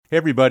Hey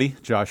everybody,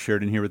 Josh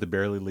Sheridan here with the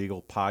Barely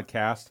Legal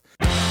podcast.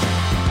 They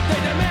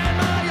demand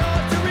my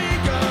alter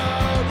ego,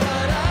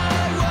 but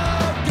I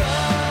won't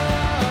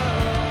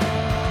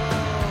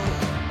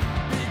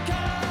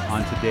go.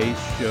 On today's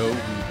show,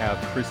 we have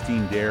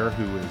Christine Dare,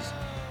 who is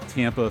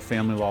Tampa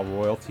family law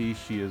royalty.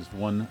 She is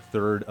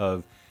 1/3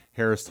 of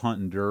Harris Hunt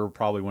and Durr,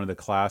 probably one of the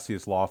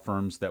classiest law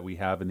firms that we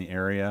have in the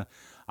area.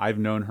 I've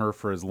known her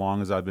for as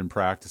long as I've been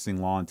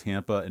practicing law in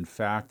Tampa. In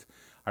fact,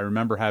 I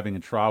remember having a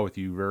trial with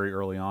you very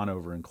early on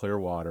over in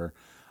Clearwater,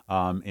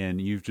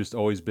 and you've just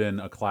always been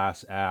a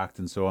class act.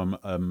 And so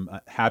I'm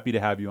happy to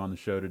have you on the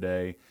show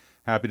today.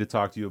 Happy to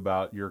talk to you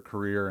about your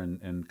career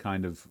and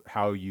kind of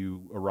how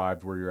you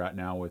arrived where you're at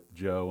now with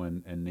Joe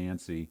and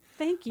Nancy.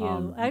 Thank you.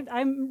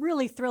 I'm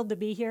really thrilled to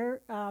be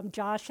here,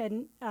 Josh,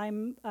 and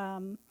I'm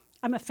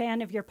a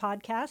fan of your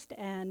podcast,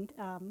 and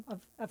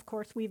of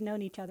course, we've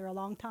known each other a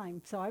long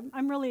time. So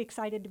I'm really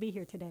excited to be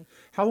here today.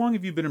 How long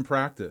have you been in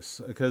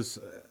practice? Because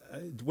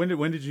when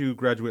did you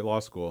graduate law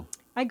school?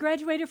 I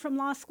graduated from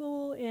law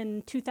school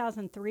in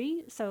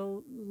 2003,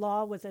 so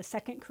law was a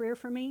second career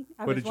for me.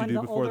 What did you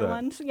do before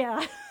that?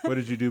 Yeah. What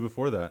did you do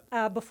before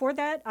that? Before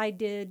that, I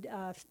did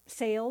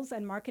sales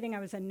and marketing. I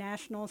was a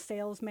national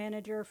sales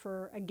manager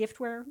for a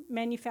giftware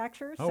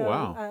manufacturer. Oh,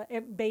 wow.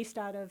 Based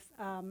out of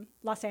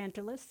Los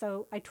Angeles.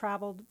 So I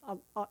traveled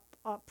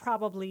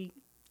probably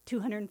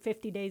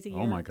 250 days a year.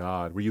 Oh my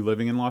God! Were you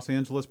living in Los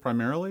Angeles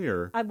primarily,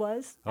 or? I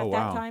was at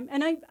that time,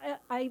 and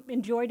I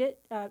enjoyed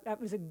it.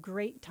 That was a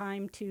great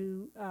time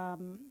to,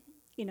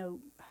 to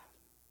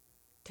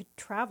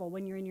travel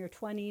when you're in your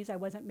 20s. I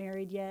wasn't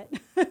married yet.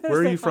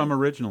 Where are you from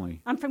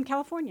originally? I'm from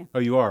California. Oh,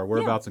 you are.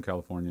 Whereabouts in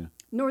California?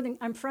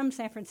 I'm from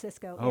San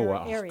Francisco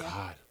area.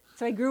 God.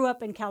 So I grew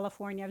up in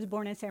California. I was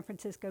born in San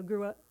Francisco.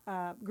 Grew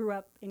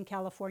up in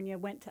California.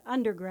 Went to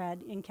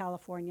undergrad in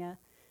California.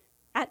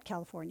 At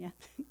California,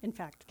 in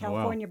fact,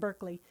 California,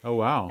 Berkeley. Oh,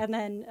 wow. And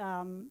then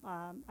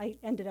I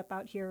ended up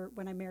out here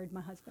when I married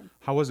my husband.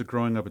 How was it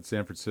growing up in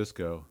San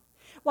Francisco?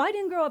 Well, I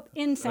didn't grow up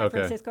in San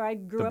Francisco. I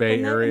grew up Bay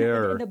in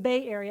Area, in the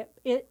Bay Area.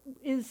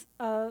 It's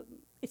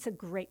a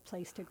great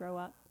place to grow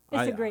up.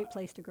 It's a great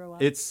place to grow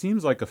up. It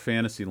seems like a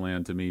fantasy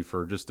land to me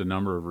for just a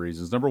number of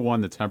reasons. Number one,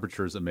 the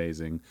temperature is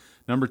amazing.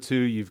 Number two,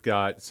 you've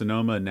got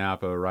Sonoma and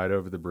Napa right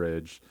over the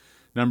bridge.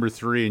 Number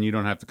three, and you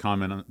don't have to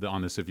comment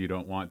on this if you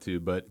don't want to,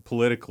 but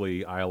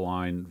politically, I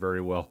align very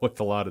well with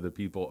a lot of the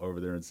people over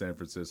there in San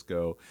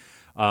Francisco,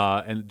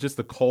 and just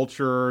the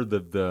culture,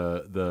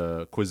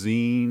 the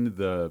cuisine,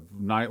 the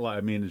nightlife. I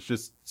mean, it's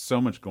just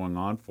so much going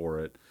on for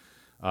it.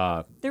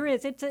 There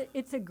is.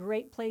 It's a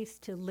great place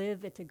to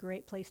live. It's a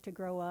great place to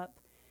grow up.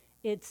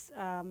 It's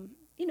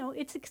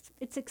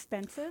it's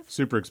expensive.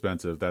 Super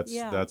expensive. That's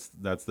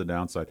the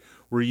downside.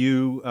 Were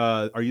you?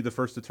 Are you the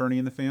first attorney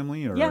in the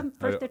family? Or? Yeah,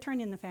 first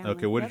attorney in the family.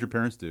 Okay. What did your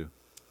parents do?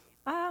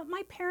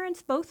 My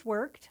parents both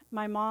worked.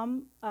 My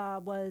mom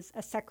was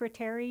a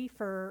secretary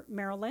for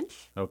Merrill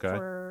Lynch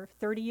for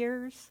 30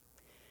 years.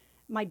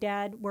 My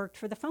dad worked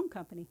for the phone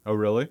company. Oh,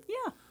 really?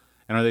 Yeah.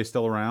 And are they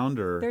still around?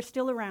 Or they're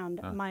still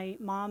around. My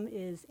mom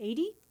is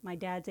 80. My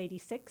dad's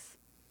 86.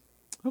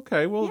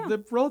 Okay. Well,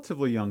 they're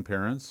relatively young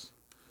parents.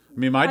 I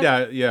mean, my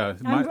dad,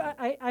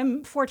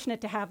 I'm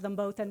fortunate to have them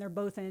both, and they're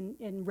both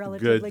in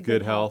relatively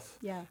good health.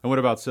 Yeah. And what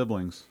about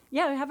siblings?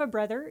 Yeah, I have a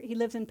brother. He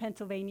lives in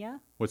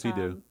Pennsylvania. What's he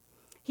do?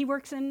 He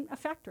works in a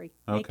factory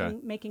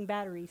making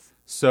batteries.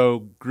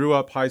 So grew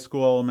up high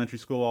school, elementary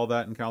school, all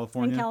that in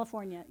California? In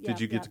California, yeah.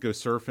 Did you get to go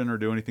surfing or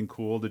do anything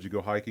cool? Did you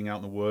go hiking out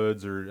in the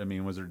woods? Or, I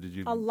mean, did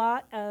you? A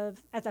lot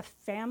of, as a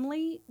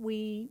family,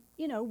 we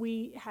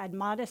had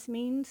modest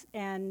means,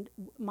 and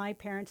my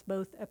parents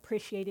both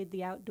appreciated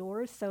the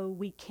outdoors, so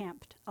we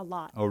camped a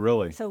lot. Oh,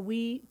 really? So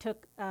we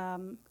took,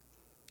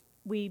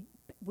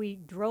 we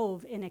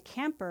drove in a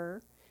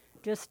camper,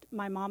 just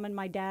my mom and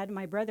my dad,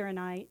 my brother and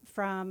I,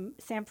 from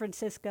San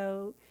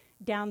Francisco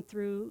down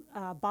through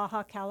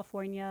Baja,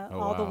 California,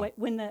 the way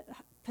when the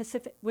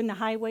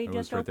highway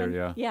just opened.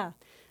 There, yeah.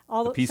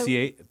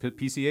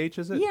 PCH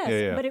is it? Yes,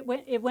 yeah. But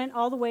it went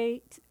all the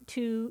way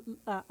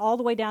all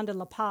the way down to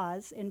La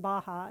Paz in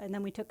Baja, and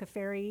then we took a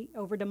ferry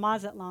over to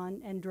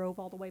Mazatlan and drove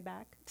all the way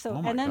back. So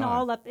God.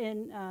 All up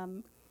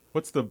in.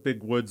 What's the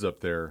big woods up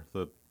there?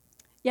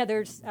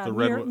 There's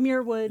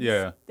Muir Woods.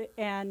 Yeah.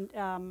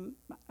 And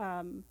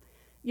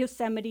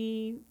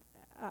Yosemite.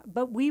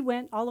 But we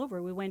went all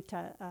over. We went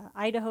to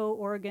Idaho,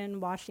 Oregon,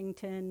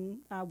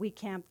 Washington. We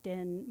camped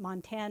in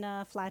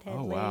Montana,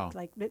 Flathead Lake. Wow.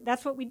 Like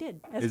that's what we did.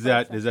 Is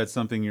that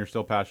something you're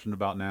still passionate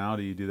about now?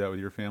 Do you do that with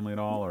your family at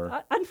all?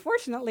 Or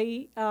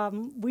unfortunately,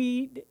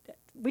 we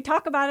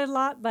talk about it a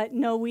lot, but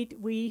no,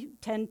 we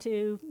tend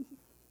to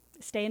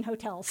stay in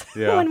hotels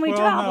when we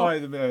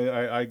travel.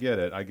 No, I get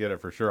it. I get it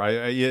for sure.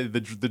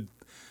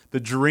 The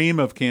dream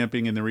of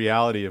camping and the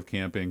reality of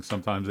camping,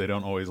 sometimes they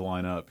don't always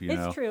line up, you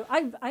know? It's true.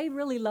 I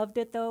really loved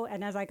it, though,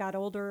 and as I got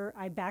older,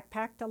 I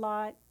backpacked a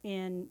lot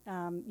in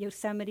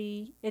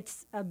Yosemite.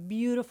 It's a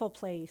beautiful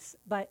place,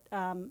 but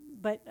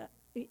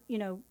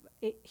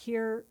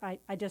here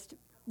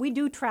we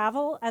do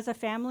travel as a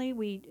family.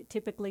 We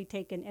typically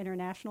take an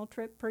international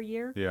trip per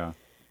year. Yeah.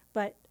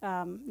 but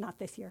not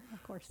this year,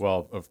 of course.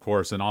 Well, of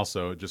course, and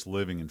also just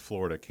living in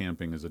Florida,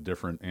 camping is a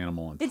different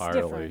animal It's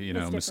entirely. different. You know,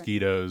 It's different.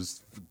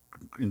 mosquitoes,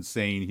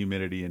 insane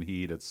humidity and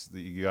heat. It's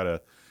you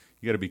gotta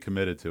be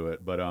committed to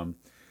it. But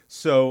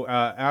so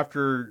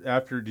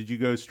after did you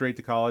go straight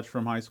to college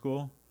from high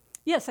school?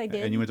 Yes, I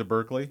did. And you went to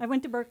Berkeley? I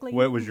went to Berkeley.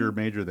 What was your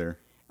major there?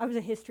 I was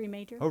a history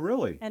major. Oh,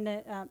 really? And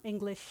an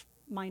English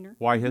minor.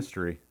 Why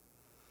history?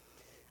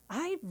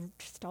 I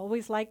just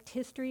always liked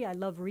history. I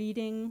love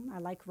reading. I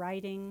like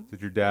writing. Was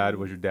your dad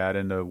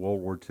into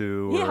World War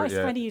II? Yeah, or, it's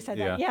funny you said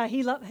yeah. that. Yeah,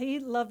 he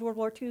loved World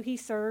War II. He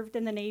served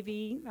in the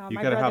Navy. You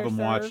my got to have brother him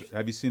watch. served.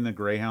 Have you seen the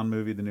Greyhound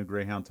movie, the new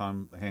Greyhound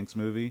Tom Hanks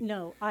movie?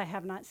 No, I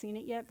have not seen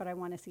it yet, but I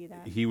want to see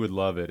that. He would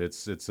love it.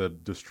 It's a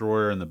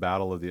destroyer in the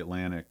Battle of the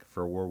Atlantic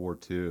for World War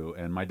II,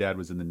 and my dad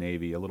was in the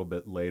Navy a little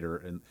bit later.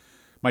 And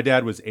my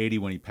dad was 80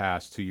 when he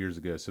passed 2 years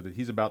ago, so that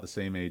he's about the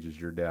same age as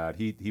your dad.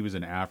 He was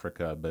in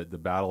Africa, but the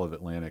Battle of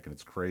Atlantic, and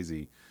it's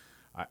crazy.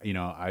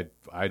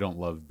 I don't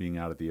love being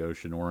out at the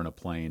ocean or in a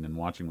plane, and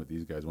watching what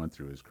these guys went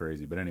through is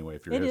crazy. But anyway,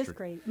 if you're It is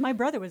great. My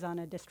brother was on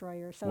a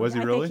destroyer, so Was he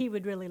I really? think he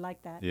would really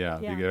like that. Yeah,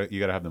 you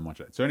got to have them watch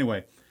that. So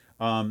anyway,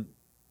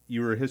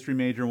 you were a history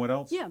major, and what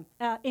else? Yeah,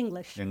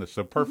 English. English.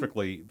 So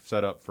perfectly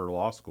set up for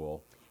law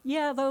school.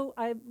 Yeah, though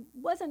I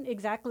wasn't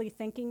exactly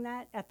thinking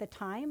that at the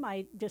time.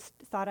 I just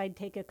thought I'd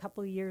take a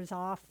couple of years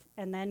off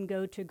and then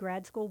go to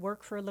grad school,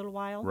 work for a little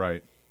while.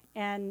 Right.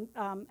 And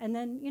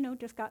then,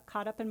 just got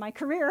caught up in my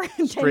career.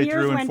 10 Straight years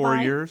through in went 4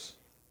 by. years?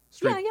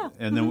 Yeah, yeah.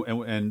 And then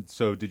and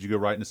so did you go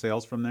right into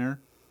sales from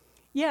there?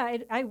 Yeah,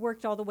 I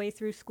worked all the way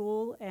through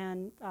school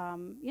and,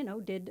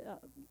 did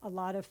a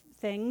lot of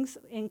things,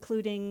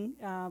 including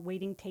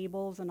waiting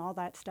tables and all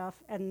that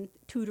stuff and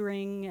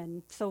tutoring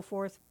and so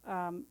forth.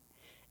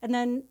 And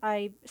then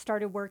I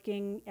started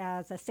working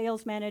as a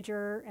sales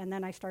manager, and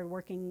then I started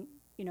working,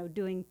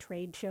 doing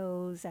trade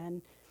shows,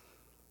 and,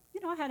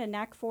 I had a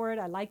knack for it.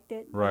 I liked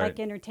it. Right. I like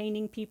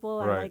entertaining people.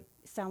 Right. I like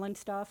selling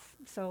stuff.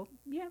 So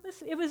yeah,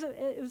 it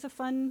was a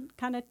fun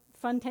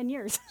 10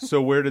 years. So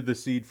where did the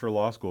seed for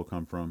law school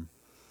come from?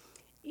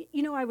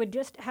 I would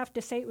just have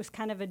to say it was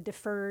kind of a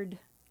deferred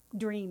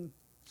dream.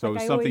 So Like it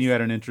was I something always- you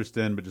had an interest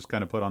in, but just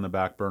kind of put on the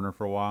back burner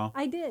for a while?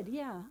 I did,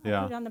 yeah. I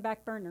Yeah. put it on the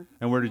back burner.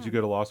 And where did you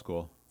go to law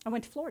school? I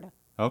went to Florida.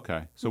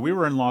 Okay. So we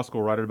were in law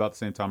school right at about the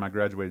same time. I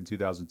graduated in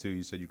 2002.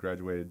 You said you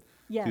graduated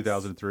Yes.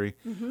 2003.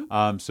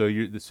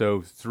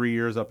 So 3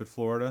 years up at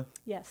Florida.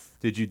 Yes.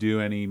 Did you do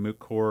any moot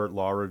court,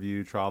 law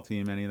review, trial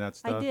team, any of that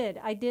stuff? I did.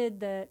 I did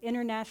the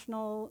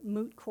international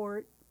moot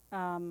court,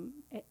 and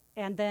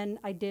then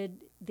I did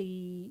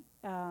the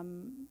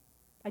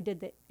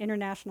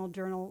International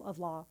Journal of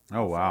Law.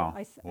 Oh,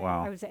 also.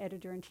 wow. I was the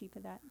editor in chief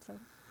of that. So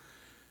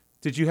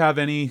Did you have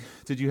any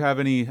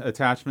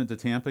attachment to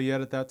Tampa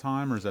yet at that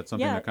time, or is that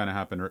something Yeah. that kind of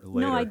happened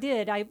later? no, I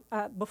did.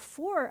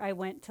 Before I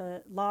went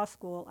to law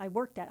school, I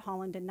worked at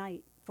Holland and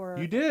Knight for.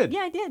 You did?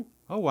 Yeah, I did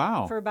Oh,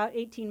 wow. for about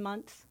 18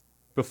 months.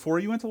 Before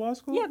you went to law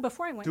school? Yeah,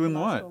 before I went Doing to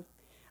law what? school.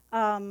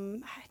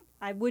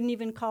 I wouldn't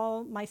even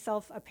call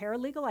myself a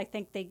paralegal. I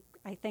think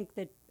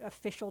the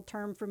official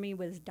term for me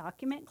was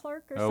document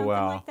clerk or Oh, something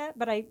wow. like that.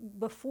 But I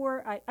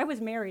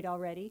was married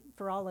already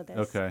for all of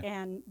this. Okay.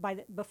 And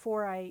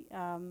before I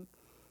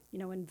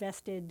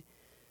invested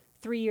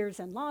 3 years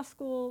in law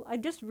school, I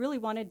just really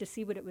wanted to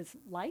see what it was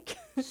like.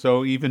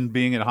 So even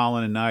being at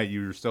Holland and Knight,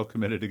 you were still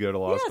committed to go to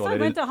law Yes, school. I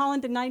went to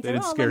Holland and Knight. They and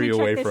didn't said, scare let me you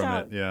check away this from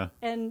out. it. Yeah.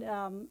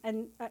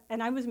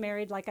 And I was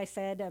married, like I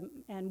said,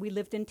 and we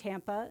lived in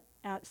Tampa.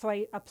 So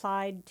I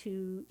applied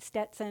to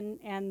Stetson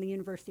and the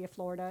University of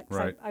Florida. 'Cause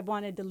Right. I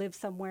wanted to live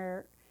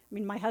somewhere. I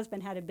mean, my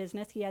husband had a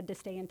business; he had to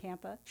stay in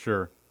Tampa.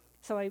 Sure.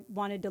 So I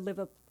wanted to live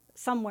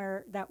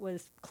somewhere that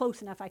was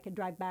close enough I could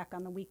drive back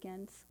on the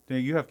weekends. Now,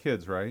 you have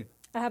kids, right?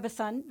 I have a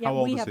son. Yeah, How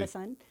old we is have he? a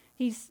son.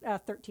 He's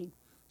 13.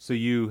 So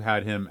you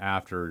had him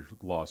after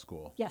law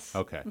school? Yes.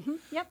 Okay.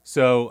 Yep.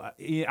 So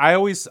I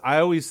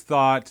always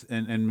thought,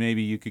 and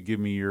maybe you could give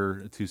me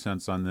your 2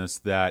 cents on this,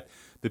 that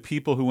the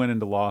people who went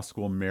into law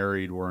school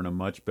married were in a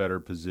much better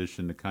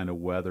position to kind of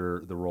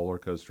weather the roller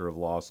coaster of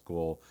law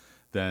school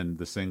than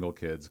the single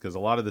kids, because a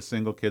lot of the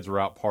single kids were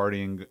out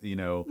partying,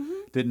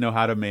 didn't know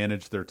how to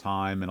manage their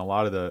time, and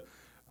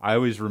I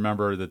always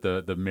remember that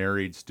the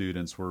married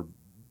students were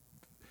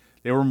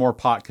more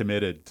pot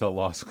committed to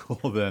law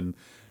school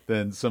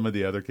than some of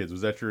the other kids.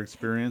 Was that your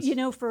experience?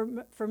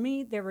 For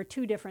me, there were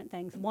two different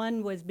things.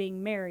 One was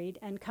being married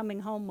and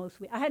coming home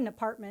most weeks. I had an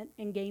apartment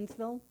in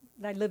Gainesville.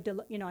 I lived,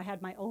 I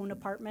had my own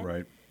apartment.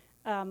 Right.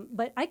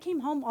 But I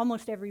came home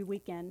almost every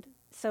weekend.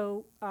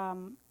 So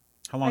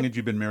How long had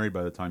you been married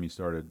by the time you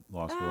started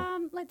law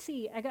school? let's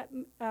see. I got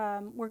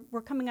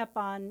we're coming up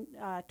on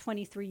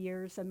 23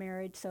 years of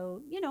marriage.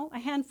 So a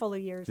handful of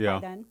years Yeah. by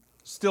then.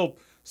 Still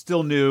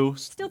new.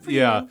 Still pretty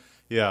yeah, new.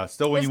 Yeah.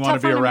 Still when It's you want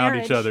tough to be on a around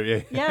marriage. each other.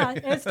 Yeah. Yeah,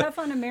 it's tough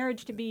on a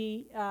marriage to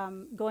be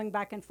going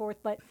back and forth.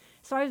 But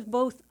So I was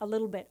both a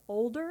little bit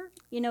older,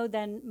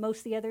 than most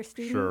of the other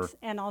students, Sure.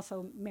 and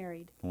also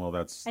married. Well,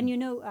 that's. And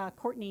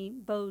Courtney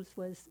Bose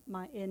was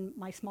in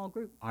my small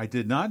group. I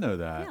did not know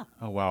that. Yeah.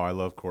 Oh wow, I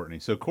love Courtney.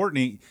 So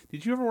Courtney,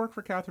 did you ever work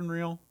for Catherine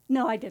Reel?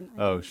 No, I didn't.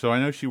 Oh, so I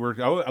know she worked.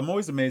 I'm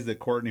always amazed that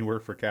Courtney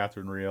worked for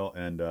Catherine Reel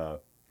and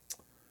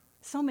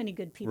So many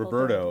good people.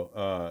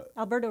 Roberto.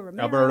 Alberto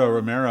Romero. Alberto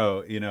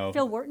Romero.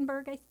 Phil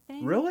Wartenberg, I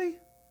think. Really?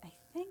 I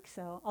think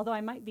so. Although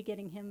I might be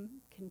getting him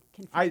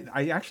confused.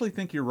 I actually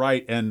think you're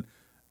right, and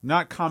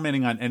not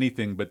commenting on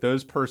anything, but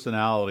those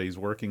personalities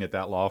working at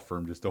that law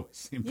firm just always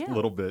seemed a Yeah.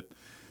 little bit,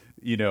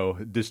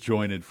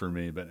 disjointed for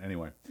me. But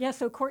anyway, Yeah,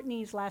 so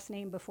Courtney's last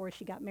name before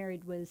she got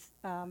married was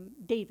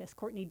Davis,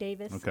 Courtney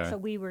Davis. Okay. So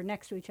we were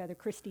next to each other,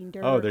 Christine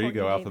Durr. oh, there you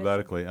go, Courtney Davis.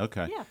 alphabetically.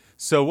 Okay. Yeah.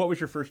 So, what was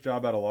your first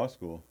job out of law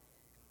school?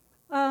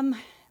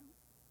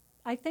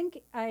 I think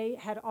I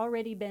had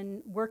already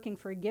been working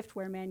for a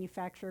giftware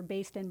manufacturer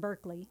based in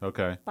Berkeley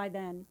Okay. by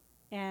then.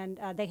 And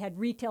they had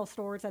retail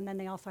stores, and then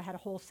they also had a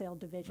wholesale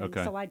division.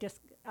 Okay. So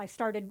I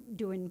started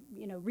doing,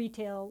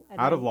 retail. And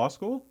Out of then- law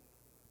school?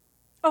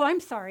 Oh, I'm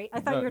sorry. I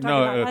thought you were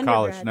talking no, about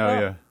college. undergrad. No, Oh,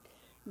 yeah.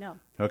 No.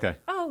 Okay.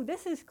 Oh,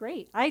 this is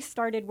great. I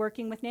started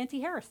working with Nancy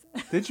Harris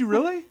Did you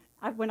really?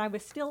 when I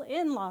was still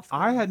in law school.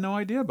 I had no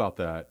idea about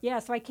that. Yeah,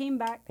 so I came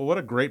back. Well, what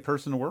a great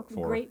person to work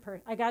for. Great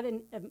person. I got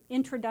an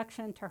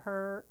introduction to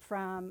her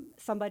from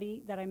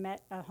somebody that I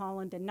met at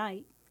Holland and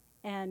Knight.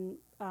 And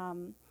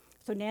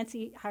so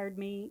Nancy hired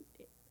me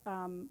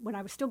when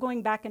I was still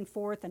going back and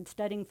forth and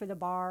studying for the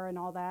bar and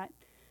all that.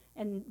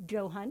 And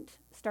Joe Hunt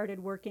started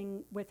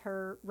working with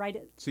her right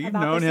at So you've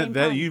about known the him. same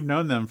time. You've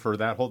known them for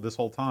this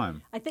whole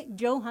time. I think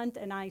Joe Hunt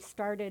and I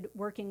started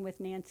working with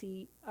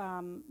Nancy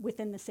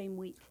within the same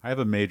week. I have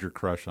a major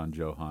crush on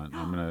Joe Hunt.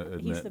 I'm gonna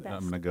He's admit. the best.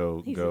 I'm gonna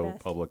go He's the go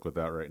best. public with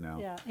that right now.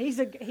 Yeah, he's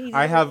a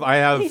I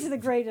have he's the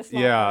greatest law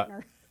yeah.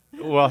 partner.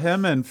 Well,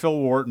 him and Phil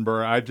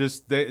Wartenberg.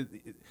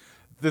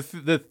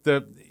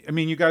 I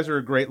mean, you guys are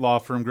a great law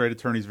firm, great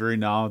attorneys, very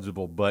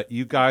knowledgeable, but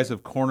you guys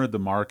have cornered the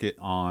market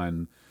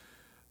on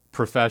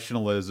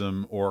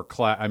professionalism or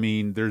class. I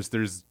mean, there's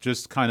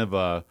just kind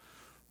of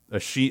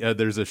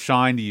there's a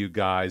shine to you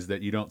guys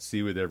that you don't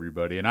see with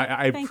everybody, and I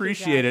Thank you,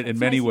 appreciate Josh. it in It's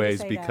many nice of you to ways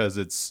say because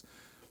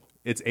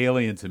it's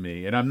alien to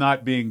me, and I'm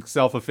not being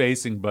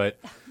self-effacing, but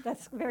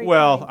That's very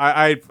well,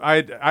 kind.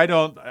 I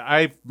don't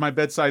my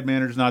bedside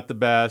manner's not the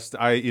best.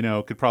 I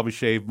could probably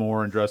shave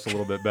more and dress a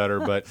little bit better,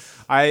 but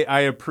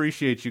I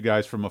appreciate you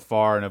guys from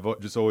afar, and I've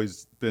just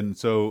always been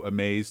so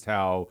amazed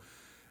how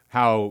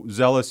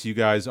zealous you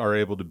guys are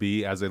able to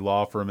be as a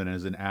law firm and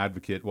as an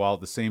advocate, while at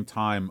the same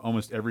time,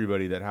 almost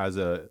everybody that has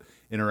a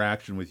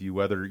interaction with you,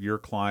 whether your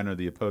client or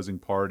the opposing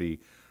party,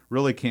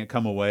 really can't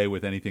come away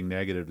with anything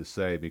negative to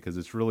say because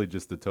it's really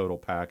just the total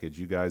package.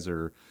 You guys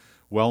are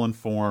well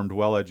informed,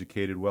 well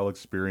educated, well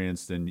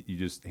experienced, and you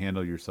just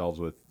handle yourselves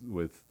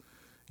with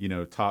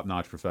top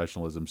notch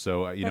professionalism.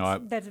 So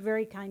That's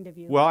very kind of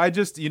you. well, I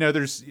just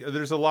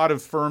there's a lot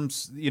of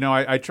firms.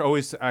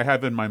 I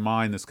have in my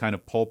mind this kind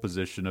of pole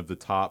position of the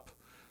top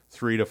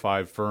 3 to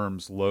 5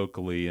 firms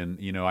locally, and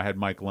I had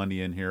Mike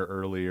Lundy in here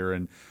earlier,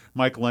 and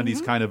Mike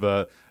Lundy's kind of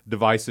a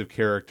divisive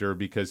character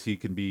because he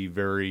can be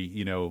very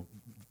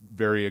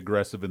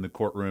aggressive in the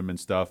courtroom and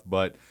stuff,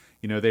 but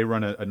they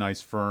run a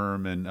nice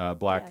firm and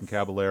Black and Yes.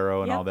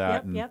 Caballero and Yep, all that.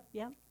 Yep, and,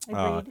 yep.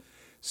 Agreed.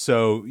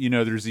 So,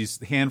 there's these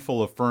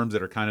handful of firms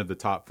that are kind of the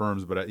top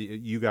firms, but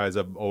you guys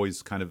I'm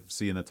always kind of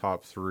see in the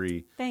top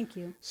 3. Thank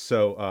you.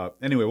 So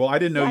anyway, well, I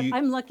didn't know Yeah, you.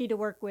 I'm lucky to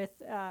work with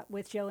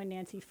Joe and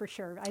Nancy for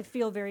sure. I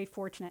feel very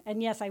fortunate.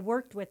 And yes, I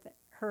worked with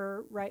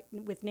her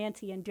with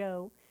Nancy and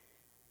Joe.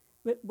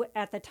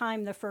 At the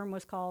time, the firm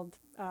was called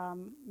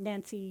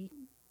Nancy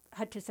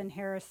Hutchison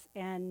Harris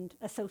and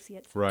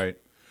Associates. Right.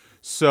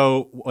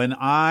 So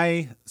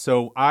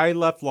I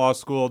left law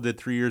school, did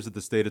 3 years at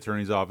the state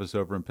attorney's office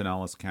over in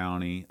Pinellas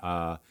County,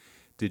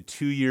 did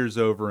 2 years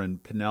over in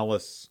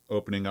Pinellas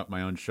opening up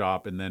my own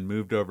shop, and then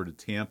moved over to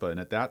Tampa. And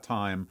at that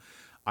time,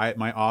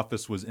 my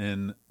office was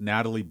in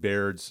Natalie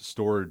Baird's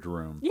storage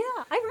room. Yeah,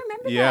 I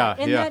remember Yeah,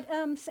 that. yeah.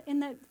 In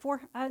that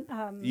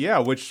Yeah,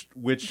 which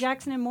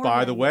Jackson and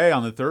by the Moreland. way,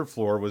 on the 3rd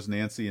floor was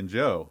Nancy and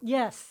Joe.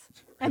 Yes,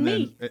 and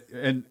me.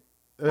 And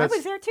I that's-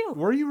 was there too.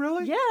 Were you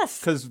really? Yes.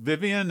 Because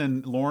Vivian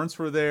and Lawrence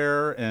were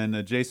there,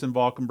 and Jason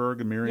Valkenberg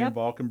and Miriam Yep.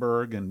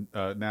 Valkenberg, and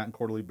Nat and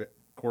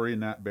Corey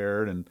and Nat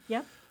Baird, and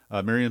Yep.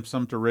 Miriam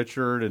Sumter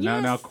Richard, and now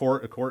Yes.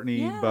 Courtney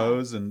Yeah.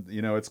 Bose, and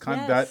it's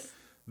kind Yes. of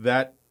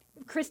that.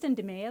 Kristen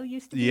DeMeo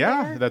used to be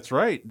Yeah, there. that's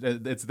right.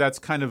 That's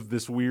kind of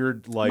this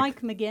weird Mike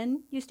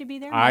McGinn used to be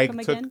there. I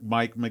Michael took McGinn.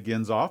 Mike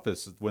McGinn's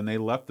office when they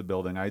left the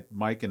building.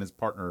 Mike and his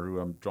partner, who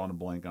I'm drawing a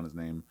blank on his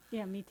name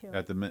Yeah, me too.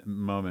 at the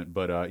moment,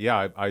 but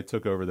I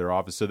took over their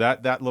office. So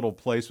that little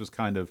place was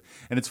kind of,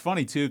 and it's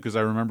funny too because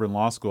I remember in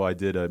law school I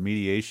did a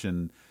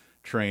mediation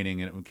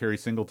training, and when Kerry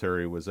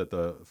Singletary was at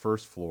the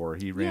first floor,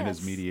 he ran his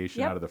Yes. mediation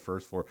Yep. out of the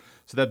first floor.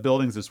 So that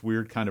building's this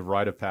weird kind of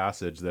rite of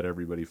passage that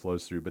everybody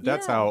flows through. But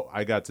that's Yeah. how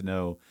I got to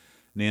know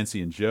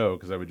Nancy and Joe,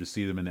 because I would just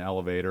see them in the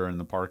elevator and in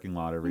the parking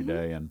lot every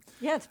day. And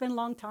Yeah, it's been a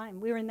long time.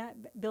 We were in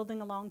that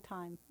building a long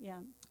time. Yeah.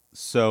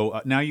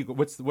 So now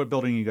what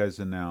building are you guys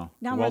in now?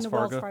 Now we're in the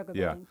Wells Fargo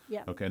building.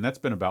 Yeah. Okay, and that's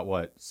been about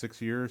what,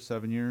 6 years,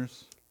 7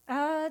 years?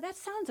 That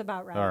sounds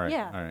about right. All right.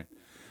 Yeah. All right.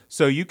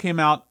 So you came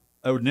out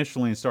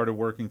initially and started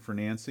working for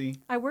Nancy.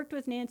 I worked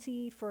with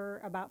Nancy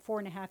for about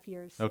 4.5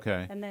 years.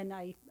 Okay. And then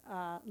I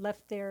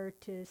left there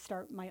to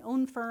start my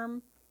own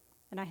firm,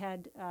 and I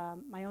had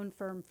my own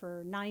firm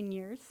for 9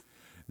 years.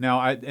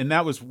 Now,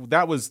 that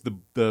was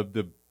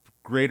the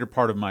greater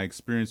part of my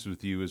experience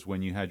with you is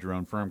when you had your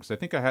own firm, because I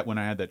think when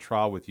I had that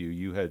trial with you,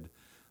 you had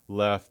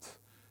left.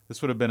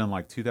 This would have been in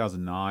like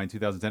 2009,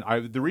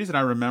 2010. The reason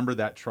I remember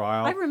that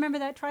trial. I remember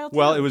that trial too.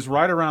 Well, it was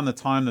right around the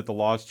time that the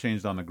laws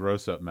changed on the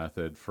gross up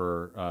method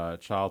for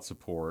child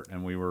support,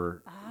 and we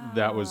were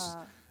that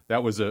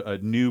was a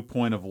new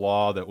point of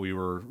law that we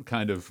were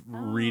kind of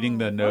reading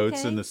the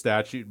notes in the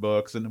statute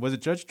books. And was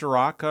it Judge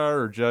Duraka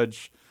or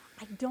Judge?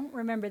 I don't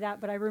remember that,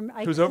 but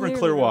it was over in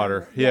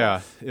Clearwater. Yeah,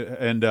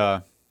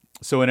 and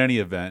so in any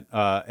event,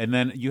 and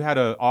then you had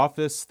an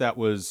office that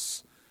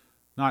was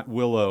not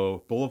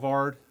Willow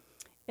Boulevard.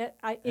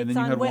 It's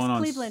on West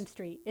Cleveland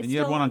Street. And you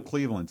had one on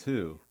Cleveland,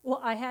 too.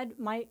 Well,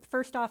 my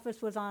first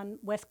office was on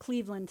West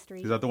Cleveland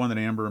Street. Is that the one that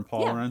Amber and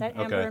Paul are in? Yeah, that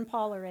Amber and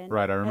Paul are in.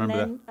 Right, I remember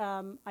that.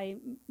 And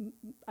then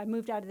I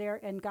moved out of there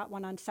and got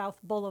one on South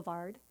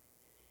Boulevard.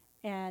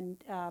 And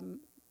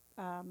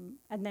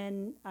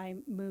then I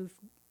moved,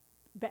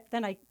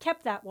 then I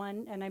kept that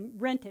one and I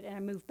rented and I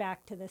moved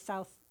back to the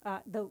South,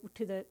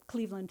 to the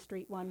Cleveland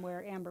Street one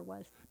where Amber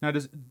was. Now,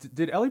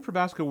 did Ellie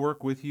Probasco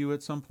work with you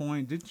at some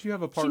point? Didn't you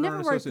have a partner? She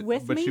never worked with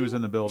me. But she was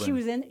in the building. She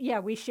was in. Yeah,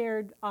 we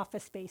shared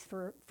office space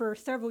for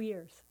several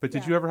years. But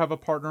did you ever have a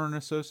partner and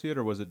associate,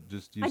 or was it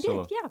just you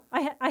solo? I did.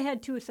 Yeah, I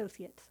had 2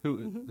 associates.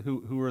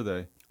 Who were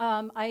they?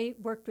 I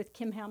worked with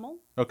Kim Hamill.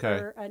 Okay.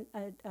 For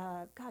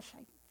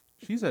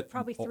she's at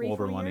probably 3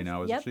 Older 4 Lundy years.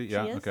 now, Yep, isn't she?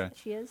 Yeah. She is. Okay.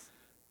 She is.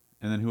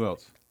 And then who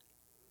else?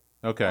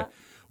 Okay.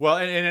 Well,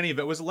 in any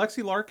event, was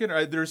Lexi Larkin?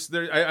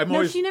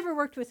 No, she never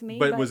worked with me.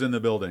 But was in the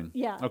building.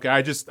 Yeah. Okay,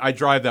 I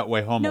drive that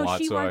way home a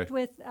lot. No, she worked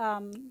with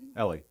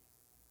Ellie.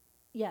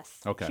 Yes.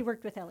 Okay. She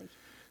worked with Ellie.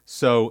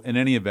 So in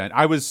any event,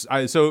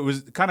 so it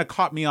was kind of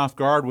caught me off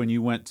guard when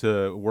you went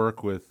to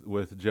work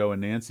with Joe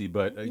and Nancy.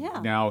 But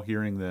now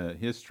hearing the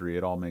history,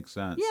 it all makes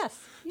sense. Yes.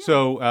 Yeah.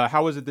 So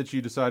how was it that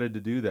you decided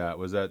to do that?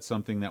 Was that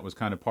something that was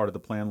kind of part of the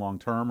plan long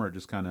term, or it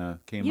just kind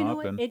of came up? You know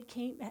what? It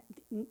came.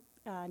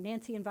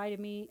 Nancy invited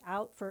me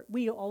out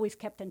we always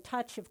kept in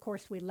touch. Of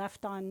course,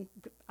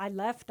 I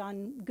left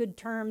on good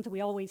terms.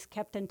 We always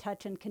kept in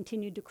touch and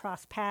continued to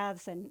cross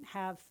paths and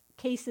have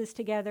cases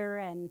together.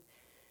 And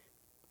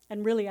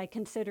really, I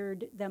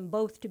considered them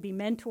both to be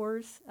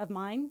mentors of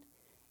mine,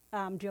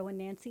 Joe and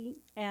Nancy.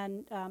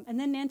 And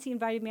then Nancy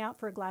invited me out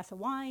for a glass of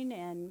wine,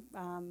 and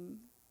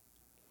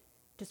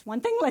just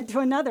one thing led to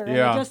another,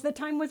 and just the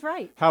time was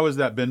right. How has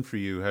that been for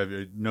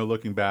you? No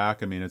looking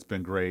back? I mean, it's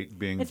been great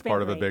being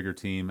part of a bigger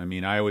team. I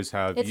mean, I always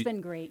have. It's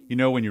been great. You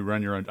know, when you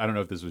run your own, I don't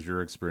know if this was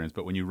your experience,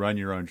 but when you run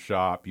your own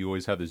shop, you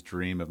always have this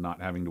dream of not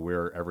having to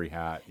wear every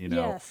hat. You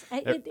know. Yes,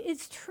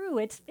 it's true.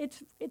 It's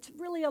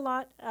really a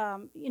lot.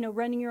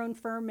 Running your own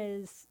firm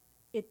is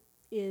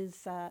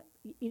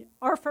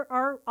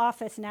our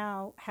office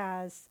now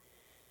has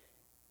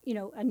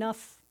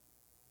enough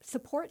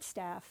support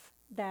staff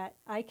that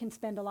I can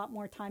spend a lot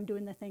more time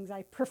doing the things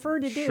I prefer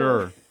to do.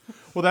 Sure.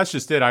 Well, that's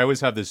just it. I always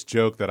have this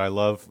joke that I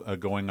love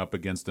going up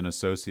against an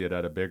associate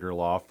at a bigger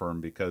law firm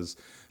because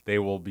they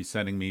will be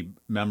sending me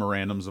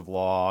memorandums of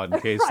law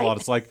and case law.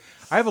 It's like,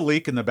 I have a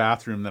leak in the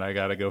bathroom that I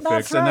got to go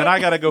fix. And then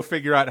I got to go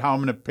figure out how I'm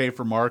going to pay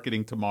for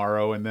marketing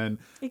tomorrow. And then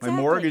my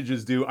mortgage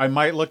is due. I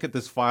might look at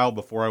this file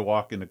before I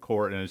walk into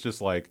court, and it's just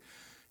like,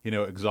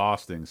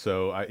 exhausting.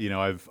 So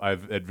I've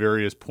at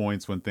various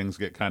points when things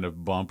get kind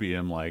of bumpy,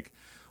 I'm like,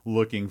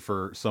 looking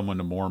for someone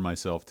to mourn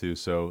myself to.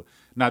 So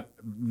not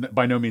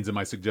by no means am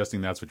I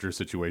suggesting that's what your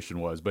situation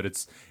was, but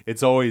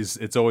it's always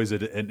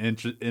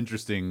an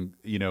interesting,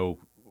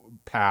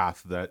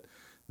 path that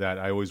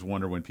I always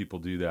wonder when people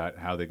do that,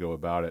 how they go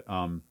about it.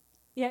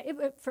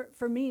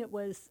 For me, it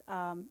was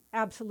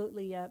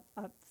absolutely a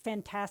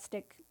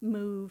fantastic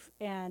move,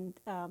 and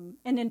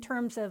in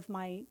terms of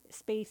my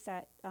space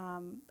at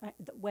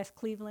West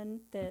Cleveland,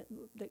 the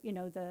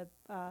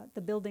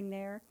building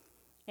there,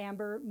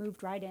 Amber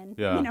moved right in,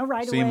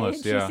 right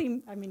Seamless, away. She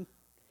seemed,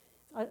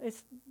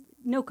 it's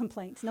no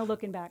complaints, no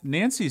looking back.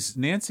 Nancy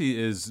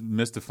is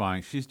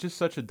mystifying. She's just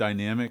such a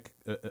dynamic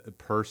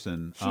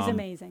person. She's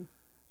amazing.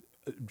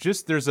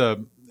 Just there's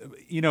the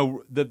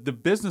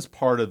business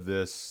part of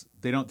this,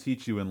 they don't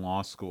teach you in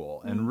law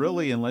school. And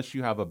really, unless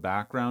you have a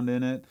background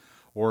in it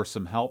or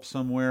some help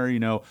somewhere,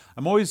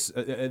 I'm always,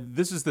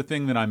 this is the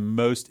thing that I'm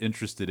most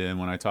interested in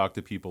when I talk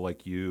to people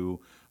like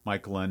you,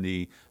 Mike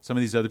Lundy, some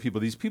of these other people,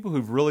 these people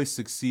who've really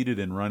succeeded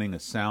in running a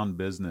sound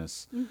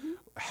business.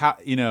 How,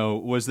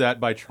 was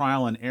that by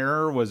trial and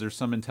error? Was there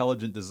some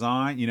intelligent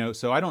design?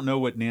 So I don't know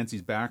what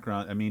Nancy's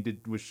background. I mean,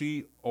 was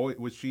she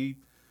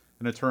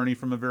an attorney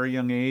from a very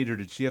young age, or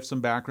did she have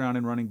some background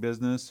in running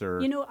business? Or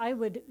You know, I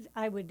would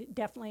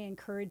definitely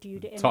encourage you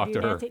to Talk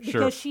interview to her, Nancy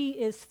sure. because she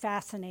is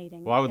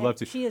fascinating. Well, I would love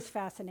to. She is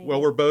fascinating.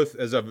 Well, we're both,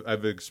 as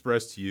I've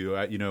expressed to you.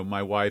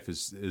 My wife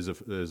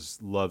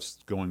loves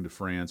going to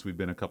France. We've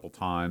been a couple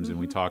times, and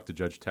we talked to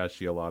Judge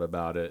Teshi a lot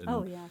about it. And,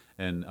 Oh, yeah.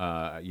 And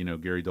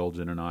Gary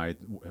Dolgen and I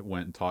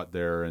went and taught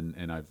there,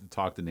 and I've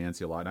talked to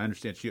Nancy a lot. And I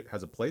understand she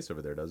has a place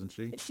over there, doesn't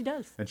she? She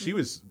does. And she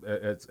was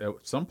at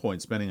some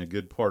point spending a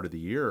good part of the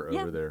year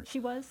Yeah, over there. she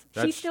was.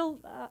 That's- She's still.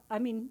 I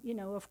mean,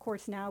 of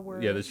course now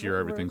we're. Yeah, this year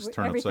everything's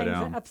turned upside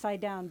down. Upside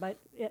down, but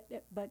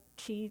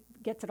she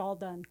gets it all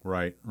done.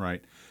 Right.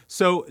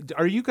 So,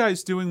 are you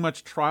guys doing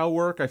much trial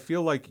work? I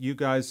feel like you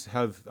guys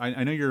have.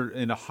 I know you're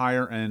into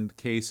higher end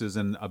cases,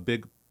 and a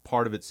big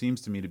part of it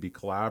seems to me to be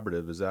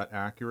collaborative. Is that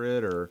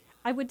accurate, or?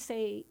 I would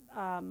say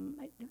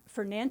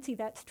for Nancy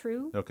that's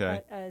true.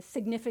 Okay. A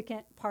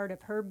significant part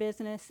of her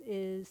business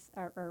is,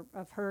 or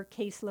of her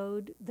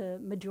caseload, the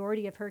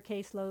majority of her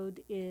caseload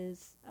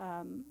is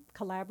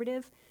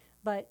collaborative.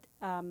 But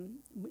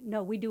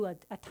no, we do a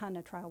ton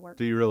of trial work.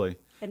 Do you really?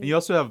 And- And you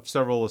also have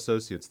several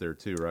associates there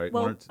too, right?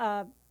 Well,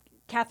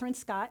 Catherine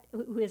Scott,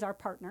 who is our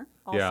partner,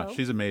 also. yeah,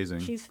 she's amazing.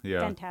 She's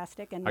yeah.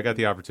 fantastic. And I got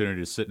the opportunity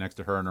to sit next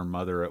to her and her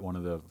mother at one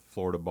of the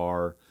Florida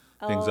bar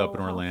things up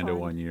in how Orlando fun.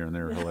 one year, and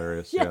they were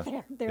hilarious. Yeah,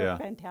 yeah, they're yeah.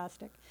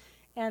 fantastic.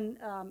 And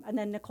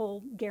then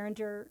Nicole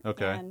Geringer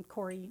Okay. and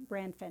Corey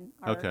Brandfin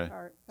are Okay.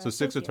 are So 6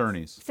 associates.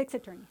 attorneys. 6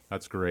 attorneys.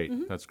 That's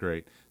great. That's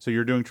great. So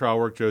you're doing trial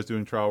work. Joe's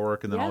doing trial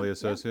work, and then Yeah, all the yeah.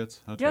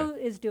 associates. Okay. Joe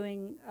is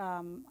doing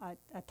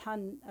a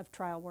ton of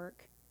trial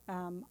work.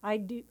 I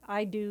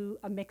do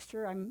a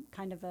mixture. I'm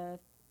kind of a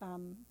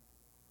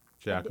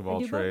Jack of I all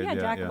do both. trades. Yeah,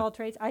 jack of all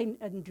trades. I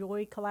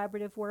enjoy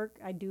collaborative work.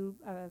 I do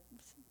a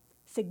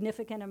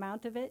significant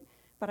amount of it,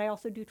 but I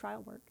also do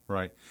trial work.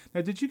 Right. Now,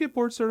 did you get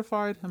board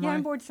certified?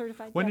 I'm board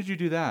certified. When yeah. did you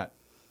do that?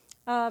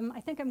 I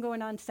think I'm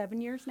going on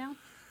 7 years now.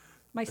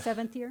 My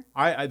 7th year.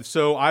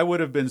 So I would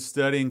have been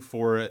studying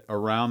for it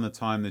around the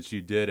time that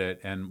you did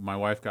it, and my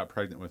wife got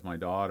pregnant with my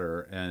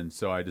daughter, and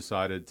so I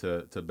decided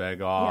to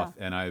beg off,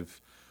 Yeah. and I've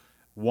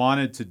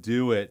wanted to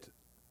do it.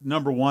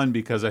 Number one,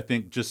 because I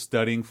think just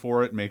studying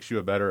for it makes you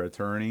a better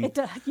attorney.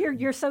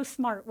 You're so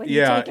smart when you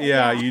Yeah, take it.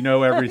 yeah, you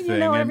know everything, You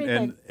know and,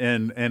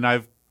 everything. and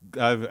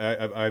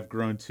I've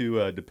grown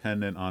too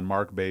dependent on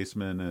Mark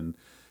Baseman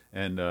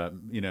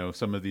and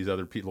some of these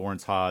other people,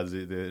 Lawrence Hodds.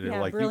 They're Yeah,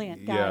 like,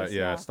 brilliant guys,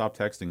 yeah. yeah. Stop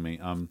texting me.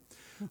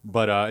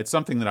 But it's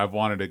something that I've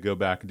wanted to go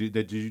back.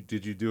 Did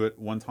you do it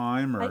one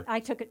time or?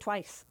 I took it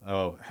twice.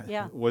 Oh,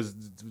 Yeah.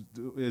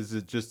 Is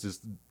it just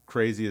as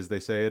crazy as they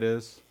say it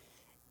is?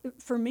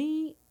 For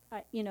me,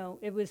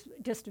 it was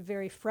just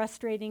very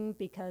frustrating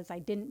because I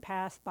didn't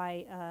pass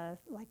by a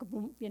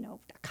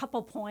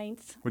couple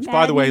points. Which,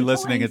 by the way, maddening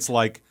listening, points. it's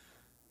like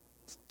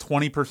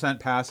 20%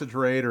 passage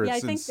rate, or Yeah,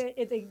 I it's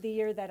think the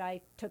year that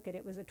I took it,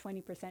 it was a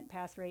 20%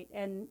 pass rate,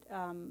 and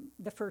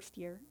the first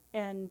year,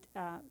 and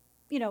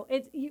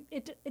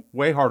it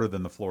way harder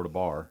than the Florida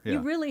bar. Yeah, you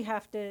really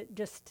have to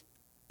just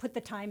put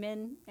the time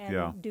in and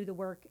Yeah. do the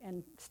work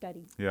and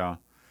study. yeah.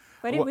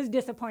 But Well- it was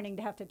disappointing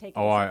to have to take it.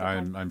 Oh, a second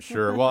I'm time.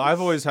 sure. Well, I've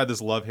always had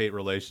this love-hate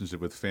relationship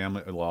with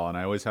family law, and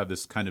I always had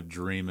this kind of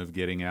dream of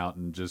getting out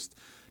and just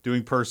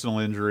doing personal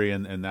injury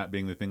and that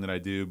being the thing that I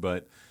do.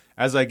 But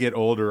as I get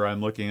older, I'm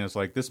looking at it's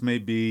like this may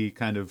be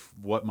kind of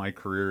what my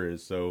career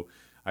is. So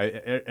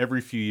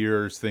every few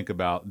years think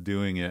about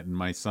doing it, and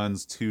my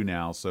son's 2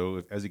 now.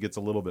 So as he gets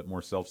a little bit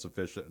more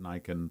self-sufficient and I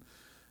can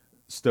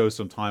stow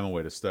some time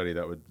away to study,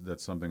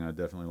 that's something I'd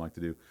definitely like to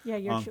do. Yeah,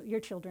 your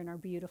children are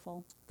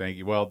beautiful. Thank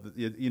you. Well,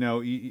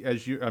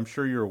 I'm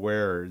sure you're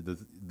aware,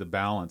 the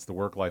balance, the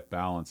work-life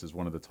balance, is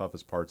one of the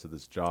toughest parts of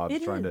this job.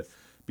 It Trying is. to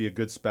be a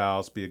good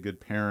spouse, be a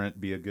good parent,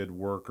 be a good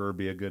worker,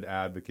 be a good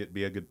advocate,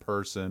 be a good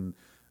person,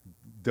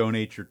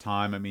 donate your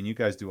time. I mean, you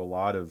guys do a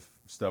lot of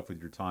stuff with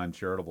your time,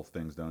 charitable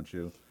things, don't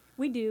you?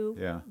 We do.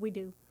 Yeah. We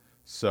do.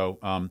 So,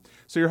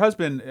 so your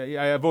husband,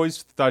 I've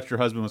always thought your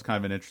husband was kind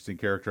of an interesting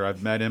character.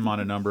 I've met him on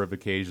a number of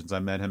occasions. I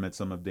met him at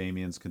some of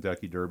Damien's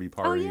Kentucky Derby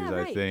parties, yeah,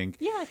 I right. think.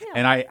 Yeah.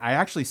 And I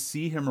actually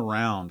see him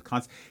around.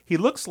 He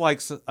looks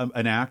like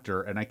an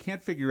actor, and I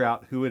can't figure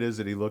out who it is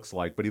that he looks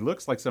like, but he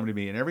looks like somebody to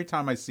me. And every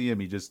time I see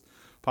him, he just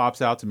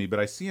pops out to me. But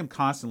I see him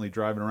constantly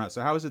driving around.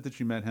 So how is it that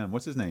you met him?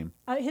 What's his name?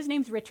 His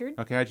name's Richard.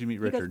 Okay, how'd you meet He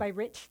Richard? goes by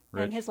Rich,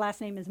 Rich. and his last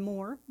name is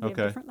Moore. We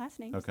Okay. have different last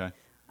names. Okay.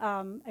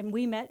 And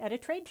we met at a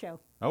trade show.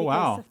 Oh,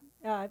 wow.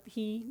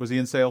 He Was he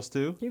in sales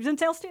too? was in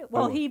sales too.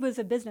 Well, Oh. he was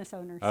a business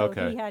owner, so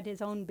Okay. he had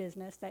his own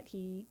business that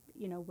he,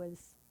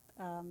 was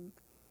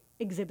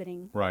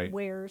exhibiting Right.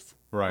 wares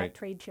Right. at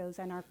trade shows,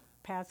 and our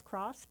paths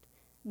crossed.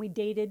 We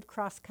dated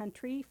cross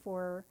country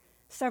for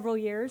several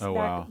years Oh,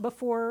 back wow.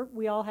 before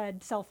we all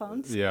had cell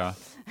phones. Yeah,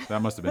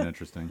 that must have been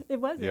interesting. It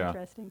was Yeah.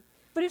 interesting,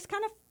 but it's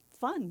kind of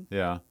fun.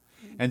 Yeah.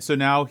 And so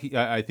now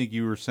I think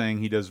you were saying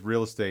he does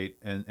real estate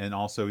and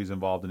also he's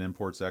involved in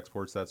imports,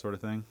 exports, that sort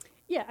of thing.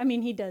 Yeah, I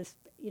mean he does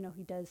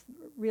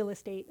real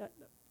estate,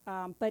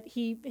 but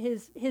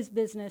his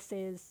business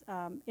is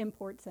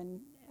imports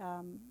and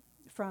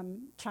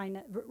from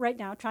China right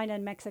now, China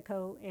and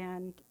Mexico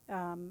and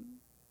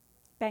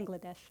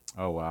Bangladesh.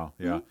 Oh, wow.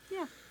 Yeah.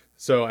 Yeah.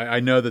 So I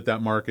know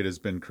that market has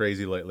been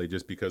crazy lately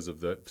just because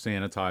of the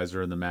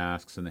sanitizer and the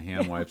masks and the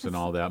hand wipes and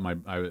all that.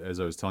 As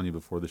I was telling you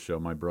before the show,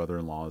 my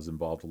brother-in-law is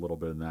involved a little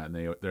bit in that, and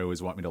they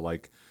always want me to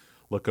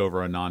look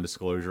over a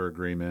non-disclosure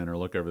agreement or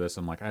look over this.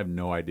 I'm like, I have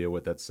no idea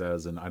what that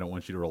says, and I don't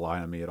want you to rely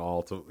on me at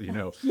all to,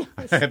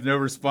 Yes. I have no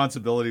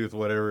responsibility with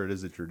whatever it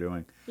is that you're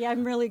doing. Yeah,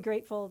 I'm really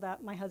grateful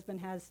that my husband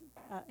has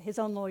his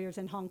own lawyers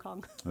in Hong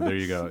Kong. Oh, there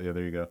you go. Yeah,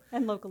 there you go.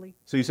 And locally.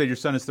 So you said your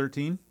son is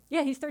 13?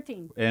 Yeah, he's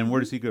 13. And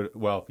where does he go?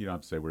 Well, you don't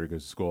have to say where he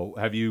goes to school.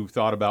 Have you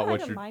thought about I what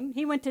don't you're... mind.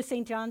 He went to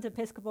St. John's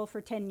Episcopal for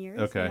 10 years,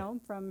 Okay.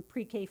 From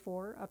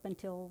pre-K4 up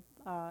until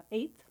 8th.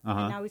 Uh-huh.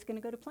 And now he's going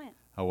to go to Plant.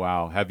 Oh,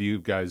 wow. Have you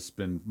guys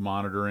been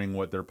monitoring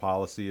what their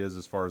policy is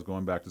as far as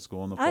going back to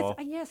school in the fall?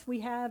 Yes,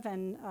 we have,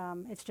 and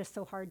it's just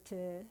so hard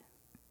to...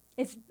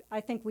 I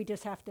think we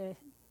just have to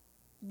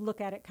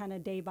look at it kind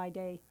of day by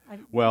day.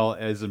 Well,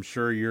 as I'm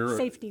sure you're...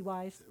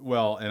 Safety-wise.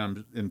 Well, and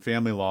I'm in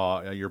family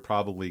law, you're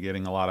probably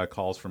getting a lot of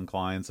calls from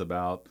clients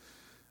about,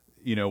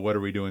 what are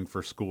we doing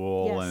for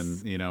school?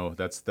 Yes. And,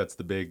 that's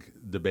the big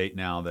debate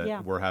now that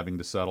Yeah. we're having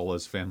to settle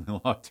as family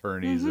law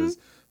attorneys is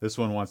this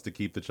one wants to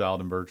keep the child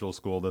in virtual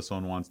school, this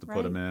one wants to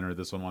put him in, or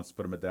this one wants to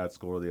put him at that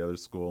school or the other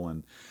school.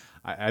 And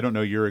I don't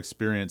know your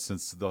experience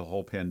since the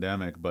whole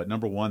pandemic, but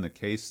number one,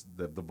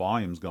 the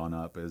volume's gone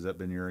up. Has that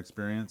been your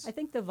experience? I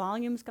think the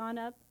volume's gone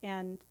up,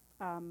 and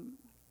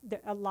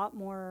there are a lot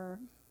more,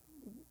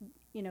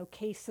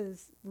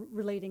 cases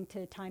relating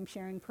to time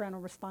sharing, parental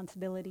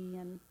responsibility,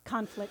 and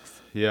conflicts.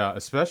 Yeah,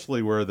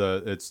 especially where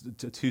it's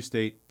two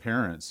state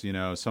parents.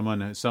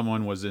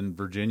 Someone was in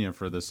Virginia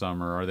for the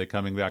summer. Are they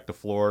coming back to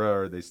Florida?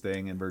 Or are they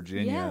staying in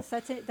Virginia? Yes,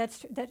 that's it.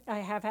 That I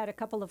have had a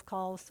couple of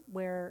calls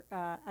where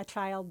a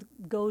child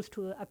goes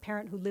to a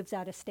parent who lives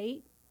out of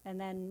state,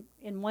 and then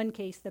in one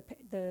case,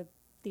 the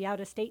out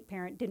of state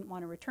parent didn't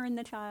want to return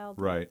the child.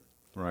 Right.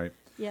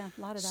 Yeah,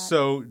 a lot of that.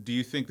 So, do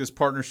you think this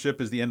partnership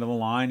is the end of the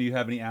line? Do you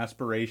have any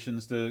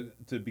aspirations to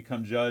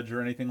become judge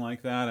or anything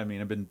like that? I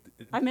mean,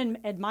 I'm an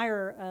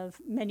admirer of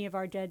many of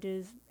our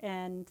judges,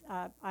 and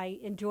I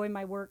enjoy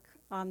my work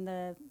on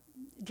the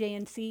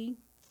JNC,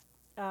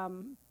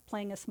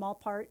 playing a small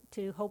part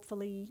to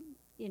hopefully,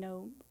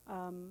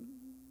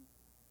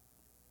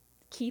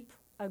 keep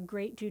a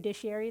great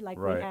judiciary like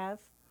Right. we have.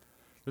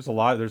 There's a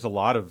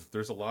lot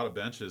of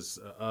benches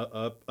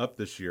up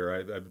this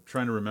year. I'm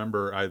trying to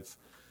remember.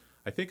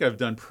 I think I've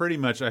done pretty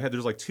much.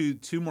 There's like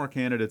two more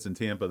candidates in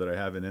Tampa that I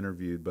haven't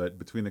interviewed, but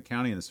between the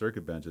county and the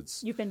circuit bench,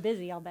 You've been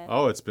busy, I'll bet.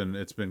 Oh, it's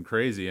been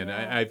crazy, and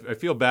Yeah. I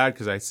feel bad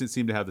because I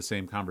seem to have the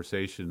same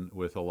conversation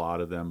with a lot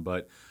of them.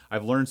 But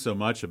I've learned so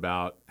much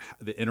about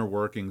the inner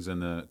workings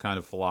and the kind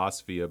of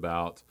philosophy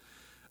about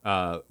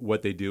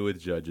what they do with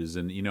judges,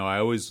 and I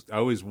always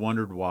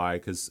wondered why,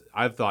 because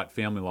I've thought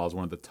family law is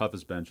one of the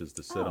toughest benches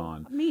to sit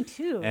on. Me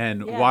too.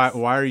 And Yes.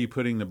 why are you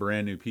putting the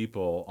brand new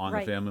people on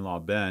Right. the family law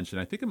bench?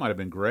 And I think it might have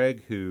been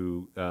Greg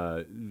who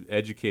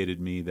educated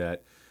me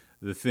that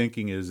the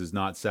thinking is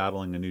not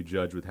saddling a new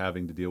judge with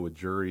having to deal with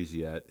juries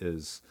yet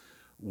is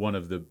one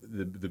of the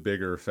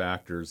bigger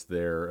factors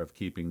there of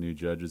keeping new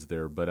judges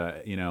there. But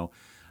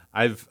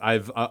I've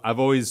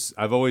always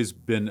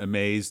been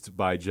amazed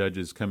by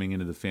judges coming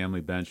into the family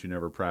bench who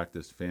never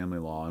practiced family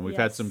law, and we've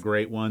had Yes. some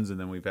great ones, and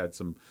then we've had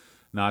some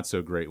not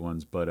so great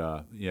ones.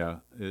 But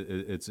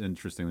it's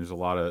interesting. There's a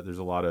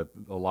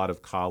lot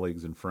of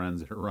colleagues and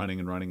friends that are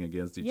running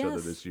against each other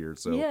this year.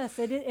 So yes,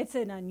 it's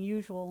an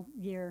unusual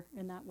year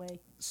in that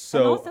way. So-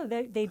 and also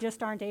they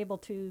just aren't able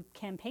to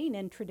campaign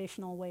in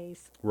traditional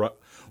ways. Right.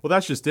 Well,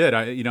 that's just it.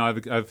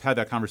 I've had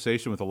that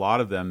conversation with a lot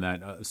of them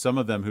that some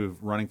of them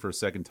who've running for a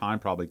second time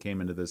probably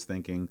came into this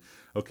thinking,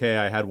 okay,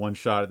 I had one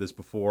shot at this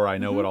before. I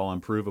know what I'll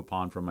improve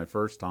upon from my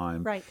first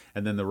time. Right.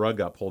 And then the rug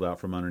got pulled out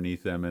from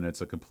underneath them, and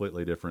it's a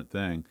completely different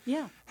thing.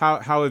 Yeah.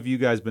 How have you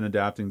guys been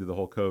adapting to the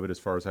whole COVID as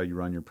far as how you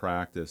run your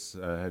practice?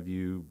 Have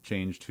you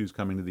changed who's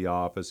coming to the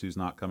office, who's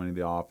not coming to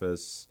the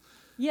office?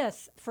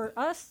 Yes, for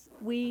us,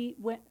 we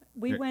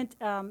went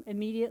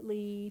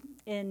immediately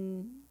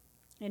in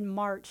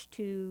March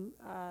to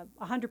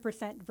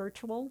 100%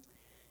 virtual.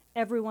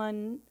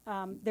 Everyone,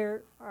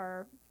 there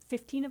are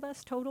 15 of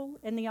us total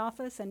in the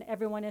office, and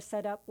everyone is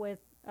set up with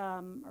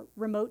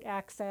remote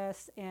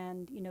access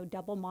and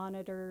double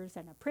monitors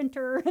and a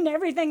printer and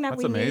everything that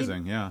That's we need.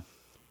 amazing. Yeah.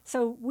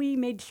 So we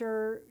made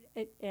sure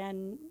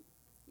and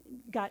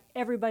got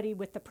everybody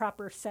with the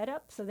proper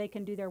setup so they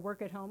can do their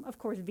work at home. Of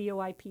course,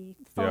 VoIP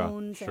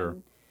phones sure.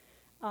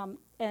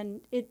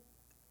 and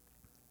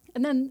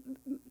then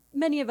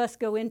many of us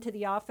go into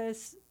the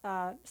office.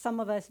 Some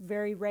of us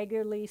very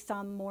regularly,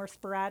 some more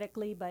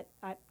sporadically. But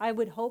I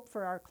would hope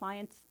for our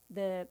clients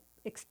the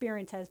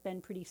experience has been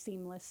pretty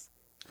seamless.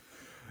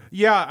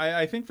 Yeah,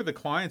 I think for the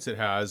clients it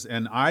has,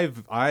 and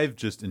I've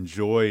just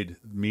enjoyed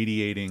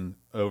mediating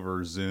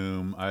over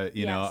Zoom.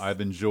 Yes.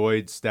 I've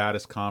enjoyed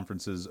status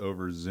conferences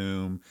over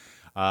Zoom.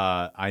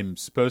 I'm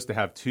supposed to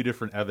have 2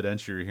 different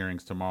evidentiary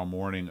hearings tomorrow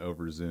morning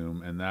over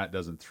Zoom, and that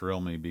doesn't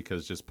thrill me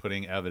because just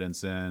putting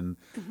evidence in,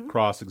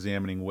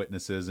 cross-examining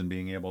witnesses, and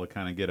being able to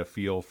kind of get a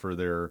feel for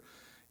their,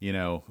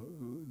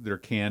 their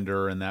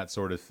candor and that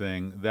sort of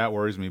thing, that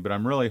worries me. But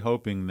I'm really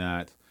hoping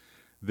that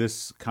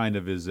this kind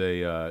of is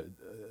a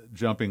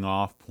jumping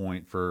off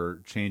point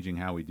for changing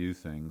how we do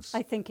things.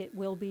 I think it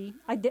will be.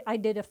 I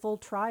did a full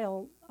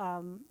trial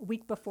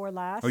week before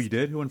last. Oh, you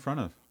did? Who in front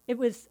of? It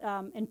was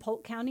in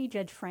Polk County,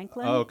 Judge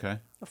Franklin. Oh, okay.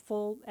 A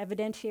full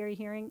evidentiary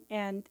hearing,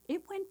 and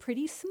it went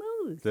pretty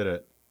smooth. Did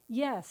it?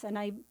 Yes, and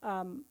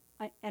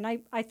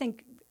I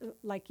think,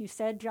 like you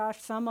said,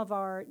 Josh, some of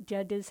our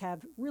judges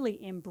have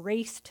really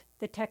embraced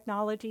the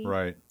technology.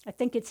 Right. I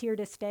think it's here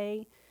to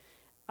stay.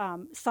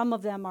 Some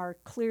of them are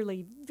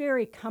clearly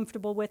very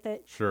comfortable with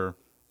it. Sure.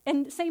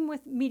 And same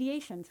with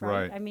mediations,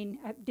 right? Right. I mean,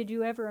 did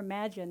you ever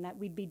imagine that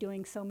we'd be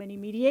doing so many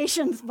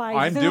mediations by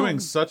I'm Zoom? doing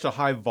such a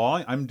high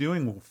volume. I'm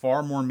doing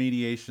far more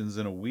mediations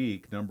in a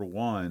week, number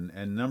one.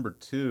 And number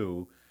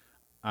two,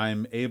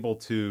 I'm able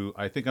to,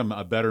 I think I'm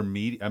a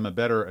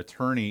better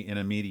attorney in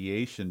a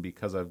mediation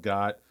because I've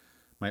got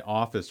my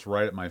office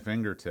right at my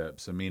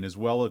fingertips. I mean, as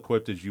well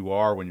equipped as you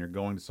are when you're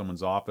going to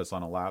someone's office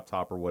on a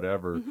laptop or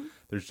whatever,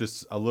 there's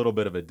just a little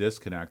bit of a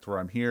disconnect where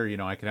I'm here,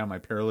 I can have my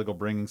paralegal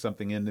bringing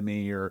something into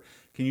me, or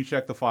can you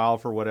check the file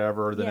for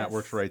whatever, the Yes.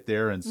 network's right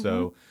there. And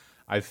so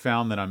I've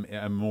found that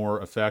I'm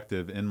more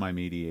effective in my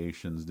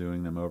mediations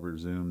doing them over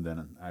Zoom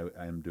than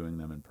I am doing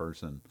them in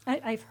person.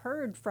 I've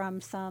heard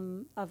from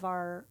some of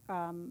our,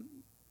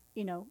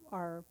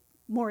 our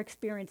more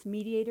experienced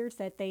mediators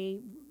that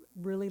they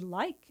really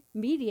like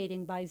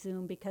mediating by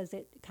Zoom because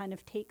it kind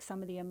of takes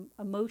some of the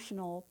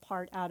emotional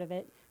part out of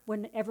it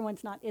when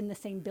everyone's not in the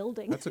same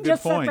building. That's a good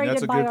just point. separated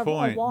That's a by good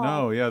point. wall.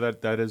 No, yeah,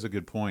 that is a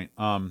good point.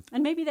 And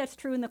maybe that's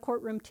true in the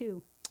courtroom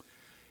too.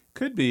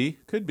 Could be.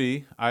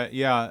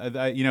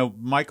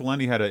 Mike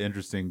Lundy had an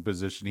interesting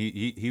position.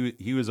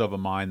 He was of a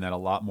mind that a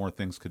lot more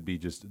things could be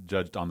just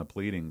judged on the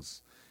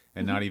pleadings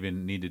and not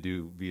even need to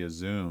do via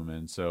Zoom.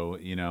 And so,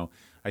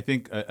 I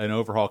think an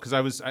overhaul,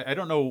 because I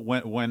don't know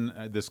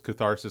when this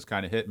catharsis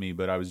kind of hit me,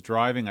 but I was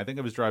driving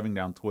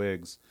down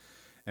Twiggs,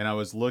 and I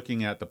was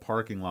looking at the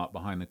parking lot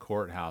behind the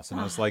courthouse, and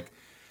I was like,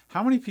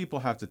 how many people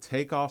have to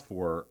take off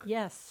work,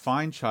 Yes.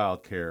 find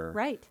childcare,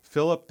 Right.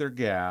 fill up their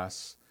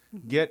gas,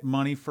 get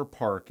money for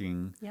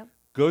parking, Yep.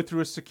 go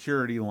through a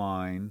security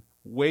line,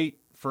 wait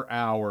for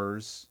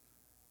hours,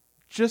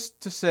 just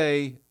to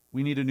say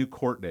we need a new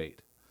court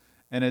date.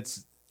 And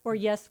it's Or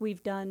yes,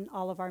 we've done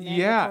all of our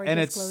mandatory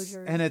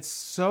disclosures. it's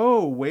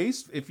so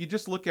wasteful if you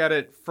just look at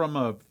it from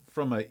a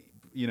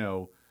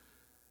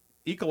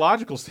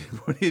ecological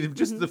standpoint.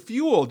 Just the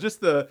fuel,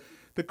 just the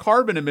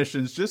carbon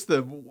emissions, just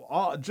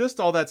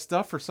all that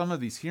stuff for some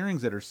of these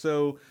hearings that are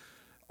so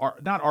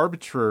not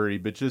arbitrary,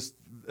 but just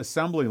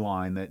assembly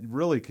line that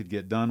really could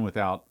get done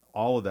without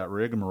all of that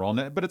rigmarole.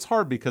 But it's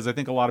hard because I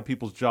think a lot of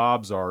people's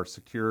jobs are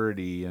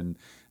security and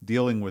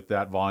dealing with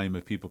that volume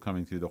of people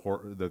coming through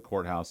the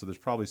courthouse. So there's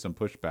probably some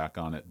pushback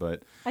on it.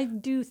 But I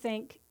do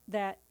think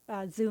that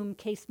Zoom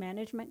case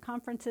management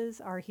conferences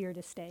are here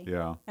to stay.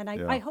 Yeah, And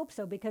yeah. I hope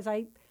so, because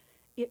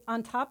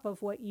on top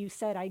of what you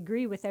said, I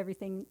agree with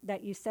everything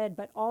that you said,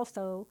 but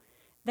also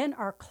then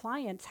our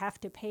clients have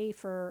to pay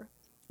for,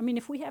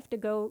 if we have to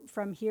go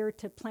from here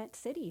to Plant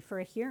City for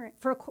a hearing,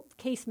 for a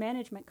case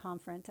management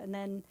conference, and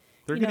then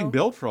they're getting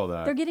billed for all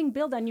that. They're getting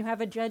billed, and you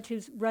have a judge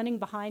who's running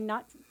behind,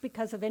 not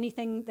because of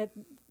anything that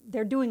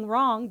they're doing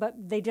wrong, but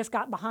they just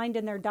got behind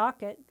in their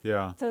docket.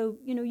 Yeah. So,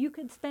 you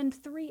could spend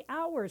 3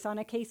 hours on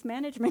a case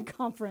management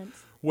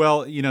conference.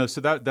 Well,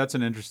 so that's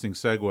an interesting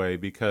segue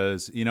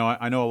because,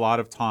 I know a lot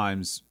of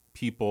times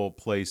people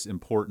place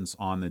importance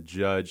on the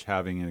judge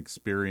having an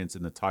experience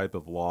in the type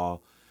of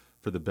law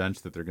for the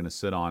bench that they're going to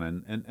sit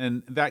on.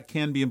 And that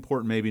can be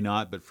important, maybe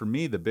not. But for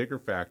me, the bigger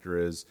factor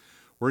is,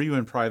 were you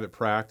in private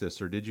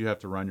practice or did you have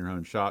to run your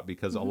own shop?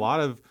 Because a lot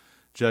of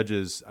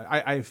judges,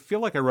 I feel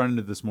like I run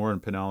into this more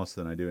in Pinellas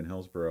than I do in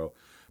Hillsborough,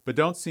 but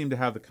don't seem to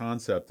have the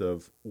concept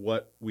of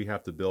what we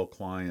have to bill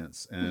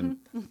clients and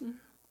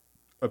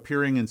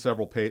appearing in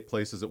several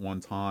places at one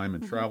time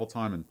and travel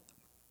time and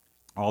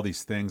all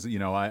these things.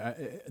 You're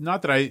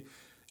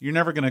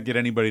never going to get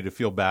anybody to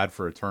feel bad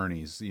for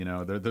attorneys.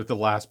 They're the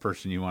last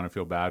person you want to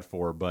feel bad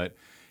for, but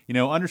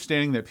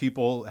understanding that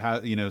people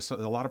have,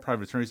 a lot of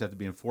private attorneys have to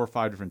be in 4 or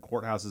 5 different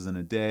courthouses in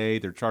a day.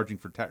 They're charging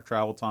for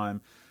travel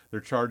time.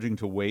 They're charging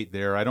to wait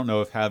there. I don't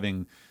know if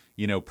having,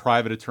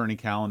 private attorney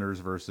calendars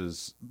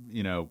versus,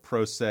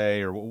 pro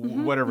se or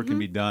whatever can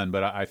be done.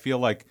 But I feel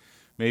like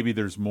maybe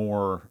there's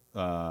more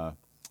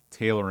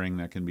tailoring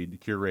that can be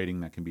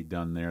curating that can be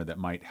done there that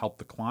might help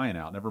the client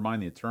out. Never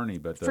mind the attorney,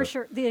 but For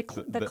sure. The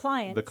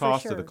client. the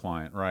cost for sure. of the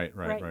client. Right.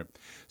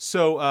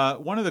 So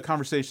one of the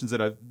conversations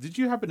that did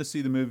you happen to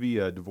see the movie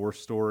Divorce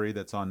Story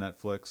that's on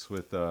Netflix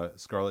with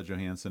Scarlett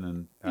Johansson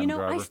and Adam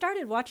Driver? I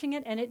started watching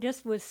it and it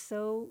just was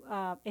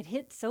so, it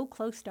hit so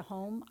close to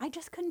home. I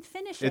just couldn't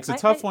finish it. It's a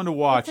tough one to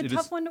watch. It's a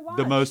tough one to watch.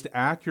 The most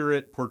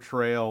accurate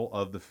portrayal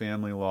of the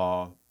family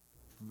law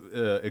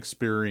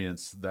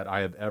experience that I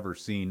have ever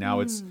seen. Now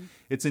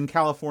it's in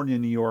California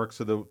and New York,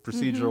 so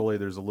procedurally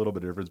there's a little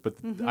bit of difference. But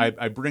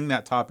I bring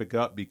that topic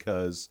up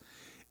because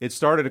it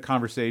started a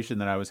conversation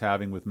that I was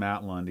having with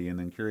Matt Lundy and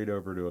then carried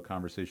over to a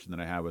conversation that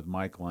I had with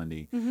Mike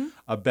Lundy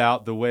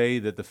about the way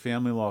that the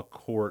family law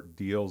court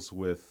deals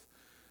with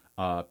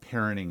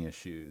parenting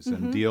issues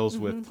and deals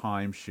with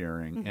time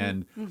sharing.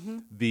 And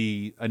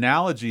the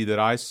analogy that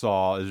I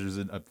saw is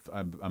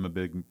I'm a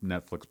big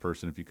Netflix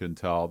person, if you couldn't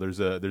tell. There's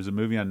a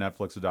movie on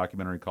Netflix, a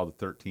documentary called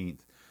The 13th,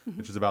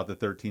 which is about the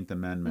 13th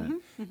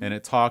Amendment. And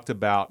it talked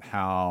about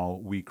how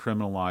we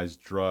criminalize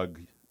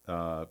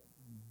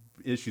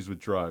issues with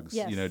drugs,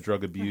 Yes.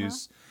 Drug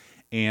abuse,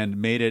 and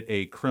made it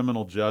a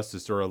criminal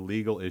justice or a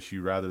legal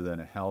issue rather than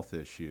a health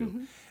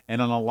issue.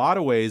 And in a lot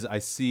of ways, I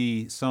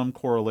see some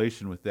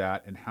correlation with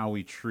that and how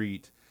we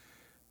treat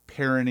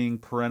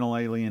parenting, parental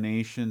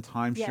alienation,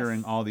 time sharing,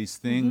 Yes. all these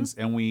things.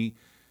 And we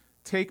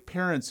take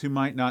parents who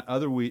might not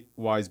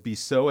otherwise be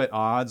so at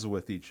odds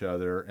with each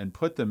other and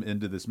put them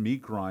into this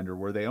meat grinder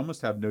where they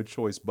almost have no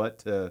choice but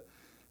to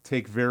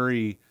take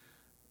very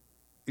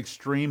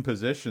extreme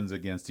positions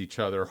against each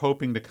other,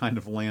 hoping to kind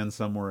of land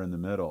somewhere in the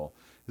middle.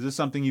 Is this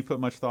something you put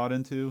much thought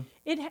into?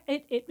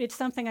 It's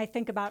something I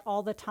think about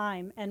all the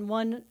time. And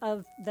one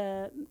of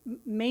the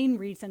main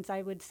reasons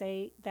I would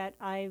say that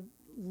I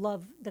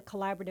love the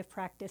collaborative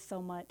practice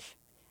so much.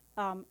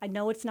 I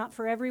know it's not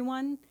for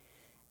everyone.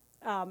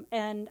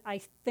 And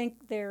I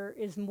think there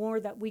is more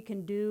that we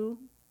can do.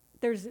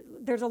 There's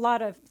a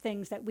lot of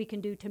things that we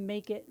can do to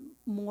make it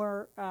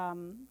more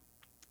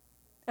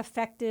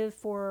effective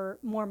for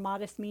more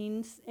modest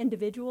means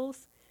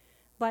individuals.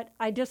 But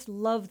I just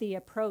love the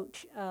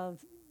approach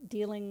of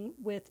dealing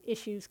with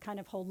issues kind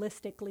of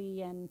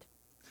holistically and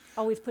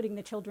always putting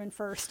the children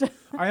first.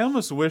 I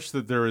almost wish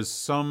that there is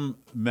some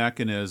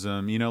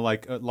mechanism,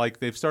 like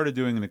they've started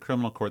doing in the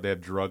criminal court. They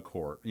have drug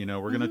court. We're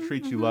going to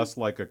treat you less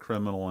like a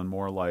criminal and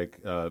more like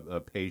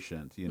a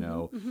patient.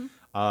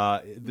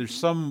 There's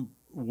some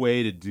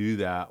way to do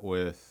that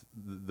with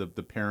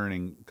the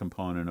parenting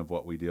component of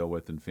what we deal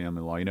with in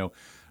family law.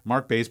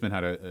 Mark Baseman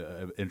had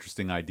an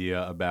interesting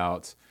idea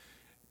about.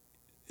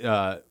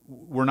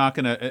 We're not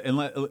going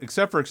to,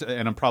 except for,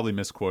 and I'm probably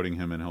misquoting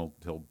him, and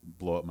he'll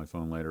blow up my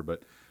phone later.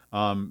 But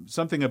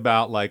something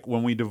about like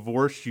when we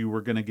divorce you,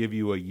 we're going to give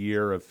you a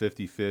year of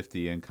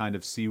 50-50 and kind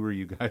of see where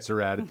you guys are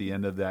at the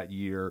end of that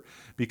year.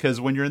 Because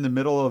when you're in the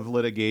middle of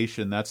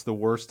litigation, that's the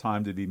worst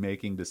time to be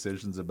making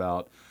decisions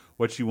about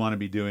what you want to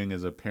be doing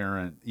as a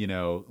parent.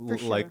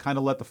 Like kind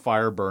of let the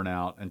fire burn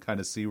out and kind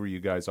of see where you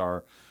guys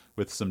are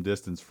with some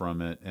distance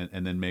from it,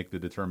 and then make the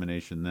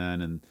determination then.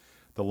 And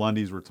the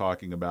Lundys were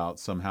talking about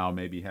somehow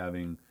maybe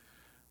having,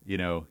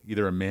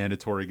 either a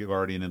mandatory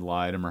guardian ad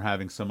litem or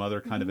having some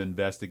other kind of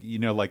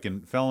like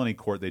in felony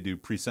court, they do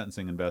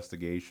pre-sentencing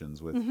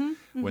investigations with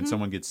when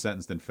someone gets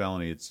sentenced in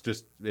felony.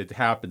 It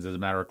happens as a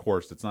matter of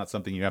course. It's not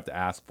something you have to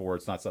ask for.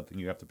 It's not something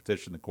you have to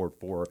petition the court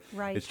for.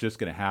 Right. It's just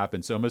going to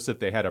happen. So almost if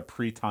they had a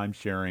pre-time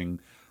sharing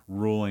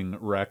ruling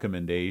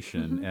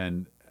recommendation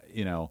and,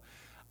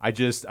 I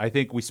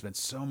think we spend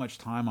so much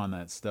time on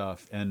that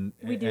stuff and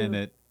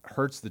it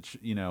hurts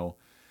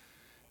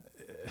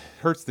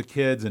hurts the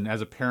kids. And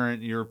as a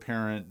parent, you're a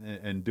parent,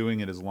 and doing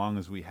it as long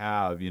as we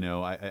have,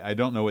 I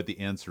don't know what the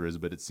answer is,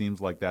 but it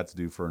seems like that's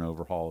due for an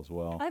overhaul as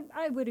well.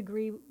 I would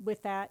agree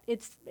with that.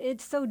 It's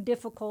so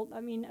difficult.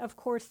 I mean, of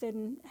course,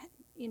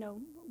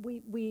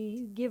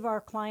 we give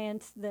our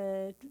clients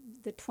the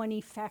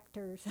 20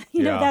 factors,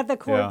 that the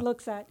court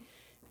looks at.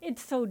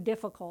 It's so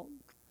difficult.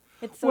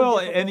 It's so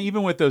difficult. And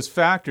even with those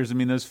factors,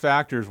 those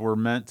factors were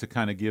meant to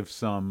kind of give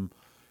some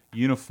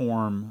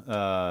uniform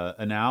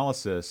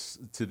analysis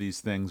to these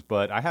things,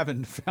 but I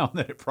haven't found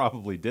that it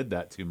probably did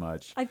that too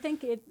much. I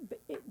think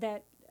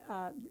that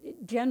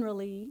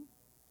generally,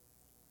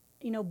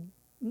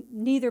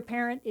 neither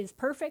parent is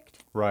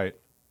perfect, right?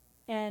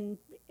 And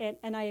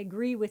I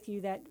agree with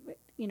you that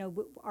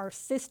our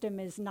system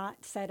is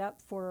not set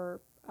up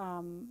for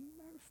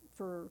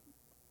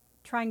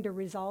trying to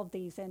resolve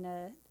these in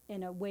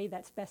a way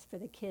that's best for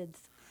the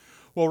kids.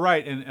 Well,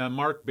 right, and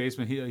Mark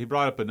Baseman, he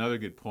brought up another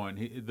good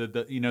point.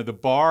 The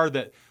bar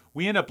that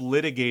we end up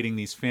litigating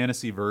these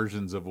fantasy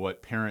versions of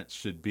what parents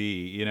should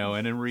be,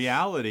 and in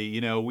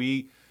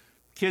reality,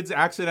 kids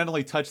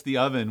accidentally touch the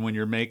oven when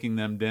you're making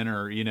them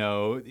dinner.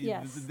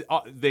 Yes.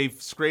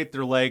 They've scraped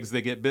their legs,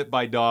 they get bit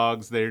by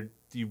dogs.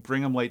 You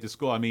bring them late to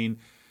school.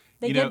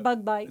 They get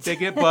bug bites. They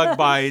get bug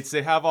bites.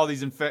 They have all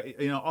these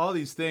all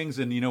these things,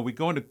 and we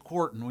go into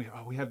court and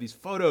we have these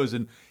photos.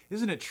 And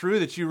isn't it true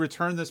that you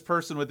returned this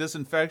person with this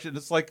infection?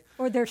 It's like,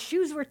 or their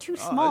shoes were too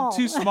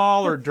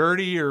small, or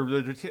dirty, or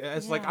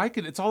it's like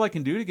it's all I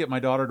can do to get my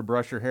daughter to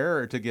brush her hair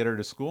or to get her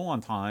to school on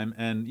time.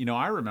 And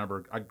I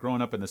remember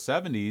growing up in the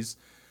 70s,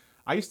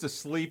 I used to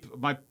sleep.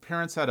 My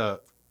parents had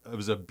it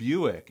was a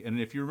Buick, and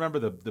if you remember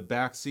the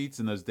back seats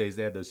in those days,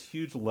 they had those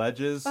huge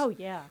ledges. Oh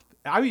yeah.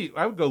 I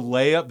would go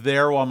lay up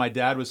there while my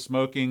dad was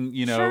smoking,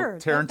 Sure,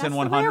 Tarrington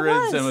that's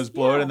 100s and was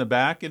blowing Yeah. in the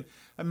back. And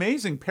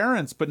amazing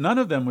parents, but none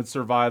of them would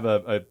survive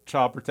a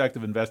child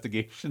protective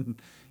investigation,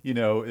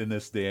 in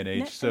this day and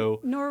age. So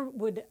nor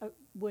would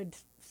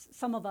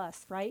some of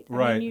us, right?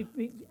 Right. I mean,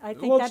 I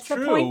think well, that's it's the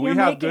true. point We you're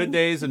have making. good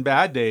days and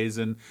bad days,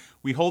 and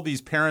we hold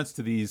these parents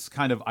to these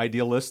kind of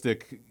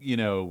idealistic,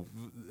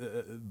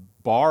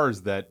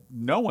 bars that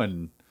no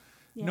one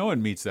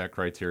meets that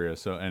criteria.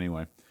 So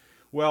anyway,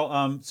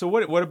 well, so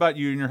what about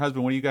you and your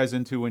husband? What are you guys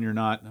into when you're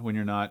not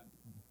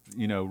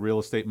real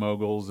estate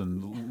moguls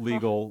and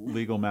legal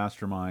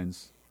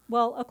masterminds?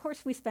 Well, of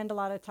course, we spend a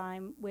lot of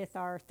time with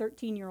our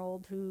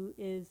 13-year-old who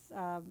is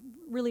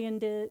really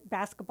into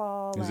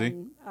basketball Is he?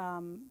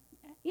 and,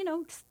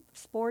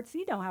 sports.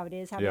 You know how it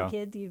is having Yeah.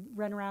 kids. You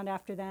run around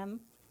after them.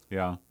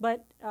 Yeah.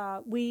 But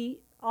we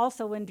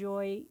also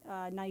enjoy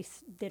a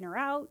nice dinner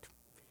out,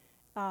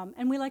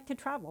 and we like to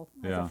travel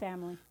as Yeah. a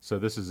family. So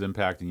this is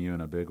impacting you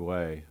in a big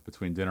way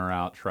between dinner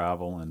out,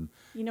 travel, and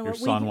You know your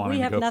what? son we wanting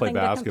to have go play nothing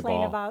to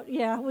complain basketball. about.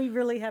 Yeah, we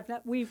really have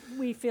not. We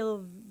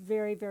feel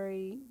very,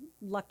 very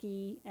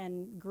lucky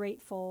and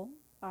grateful.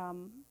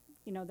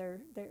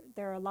 There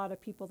are a lot of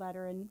people that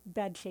are in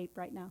bad shape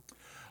right now.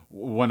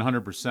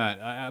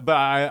 100%. But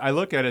I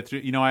look at it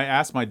through, I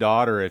asked my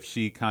daughter if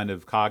she kind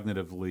of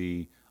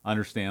cognitively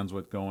understands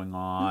what's going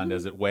on.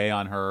 Does it weigh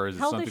on her? Is it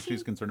How old something is she?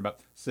 she's concerned about?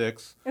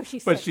 6. Oh,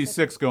 she's But 6. she's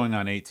 6 going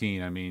on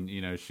 18. I mean,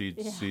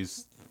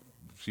 she's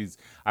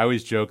I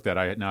always joke that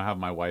I now have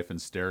my wife in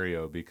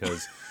stereo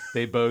because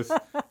they both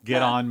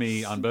get on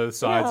me on both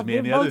sides of me.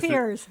 And the both other thing,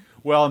 ears.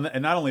 well,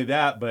 and not only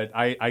that, but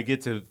I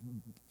get to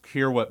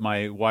hear what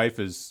my wife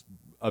is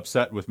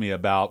upset with me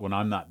about when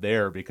I'm not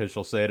there because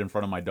she'll say it in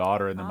front of my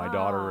daughter, and then my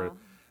daughter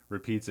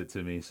repeats it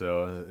to me.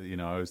 So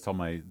I always tell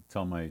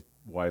my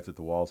wife that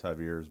the walls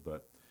have ears.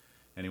 But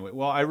anyway,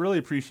 well, I really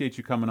appreciate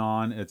you coming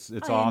on. It's I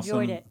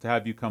awesome enjoyed it. to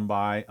have you come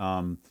by.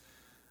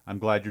 I'm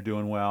glad you're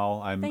doing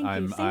well. Thank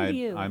you. Same to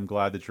you. I'm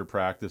glad that your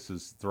practice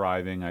is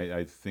thriving.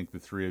 I think the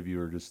three of you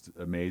are just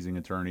amazing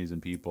attorneys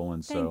and people,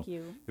 and so Thank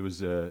you. it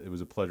was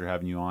a pleasure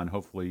having you on.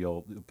 Hopefully,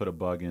 you'll put a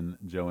bug in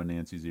Joe and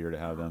Nancy's ear to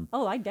have them.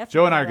 Oh, I definitely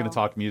Joe and I are going will. to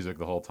talk music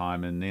the whole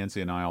time, and Nancy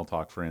and I will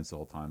talk France the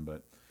whole time.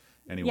 But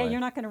anyway, Yeah, you're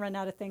not going to run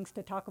out of things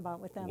to talk about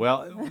with them.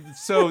 well,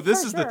 so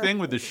this For is the sure. thing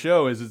with the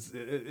show is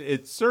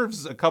it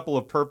serves a couple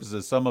of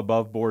purposes, some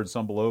above board,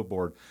 some below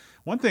board.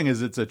 One thing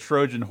is it's a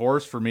Trojan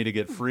horse for me to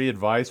get free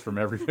advice from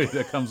everybody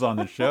that comes on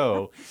the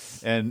show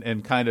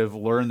and kind of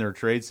learn their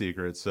trade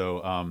secrets.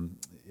 So,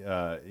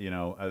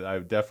 I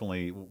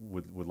definitely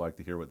would like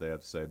to hear what they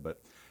have to say.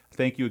 But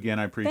thank you again.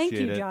 I appreciate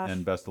you, it. Josh.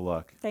 And best of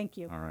luck. Thank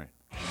you. All right.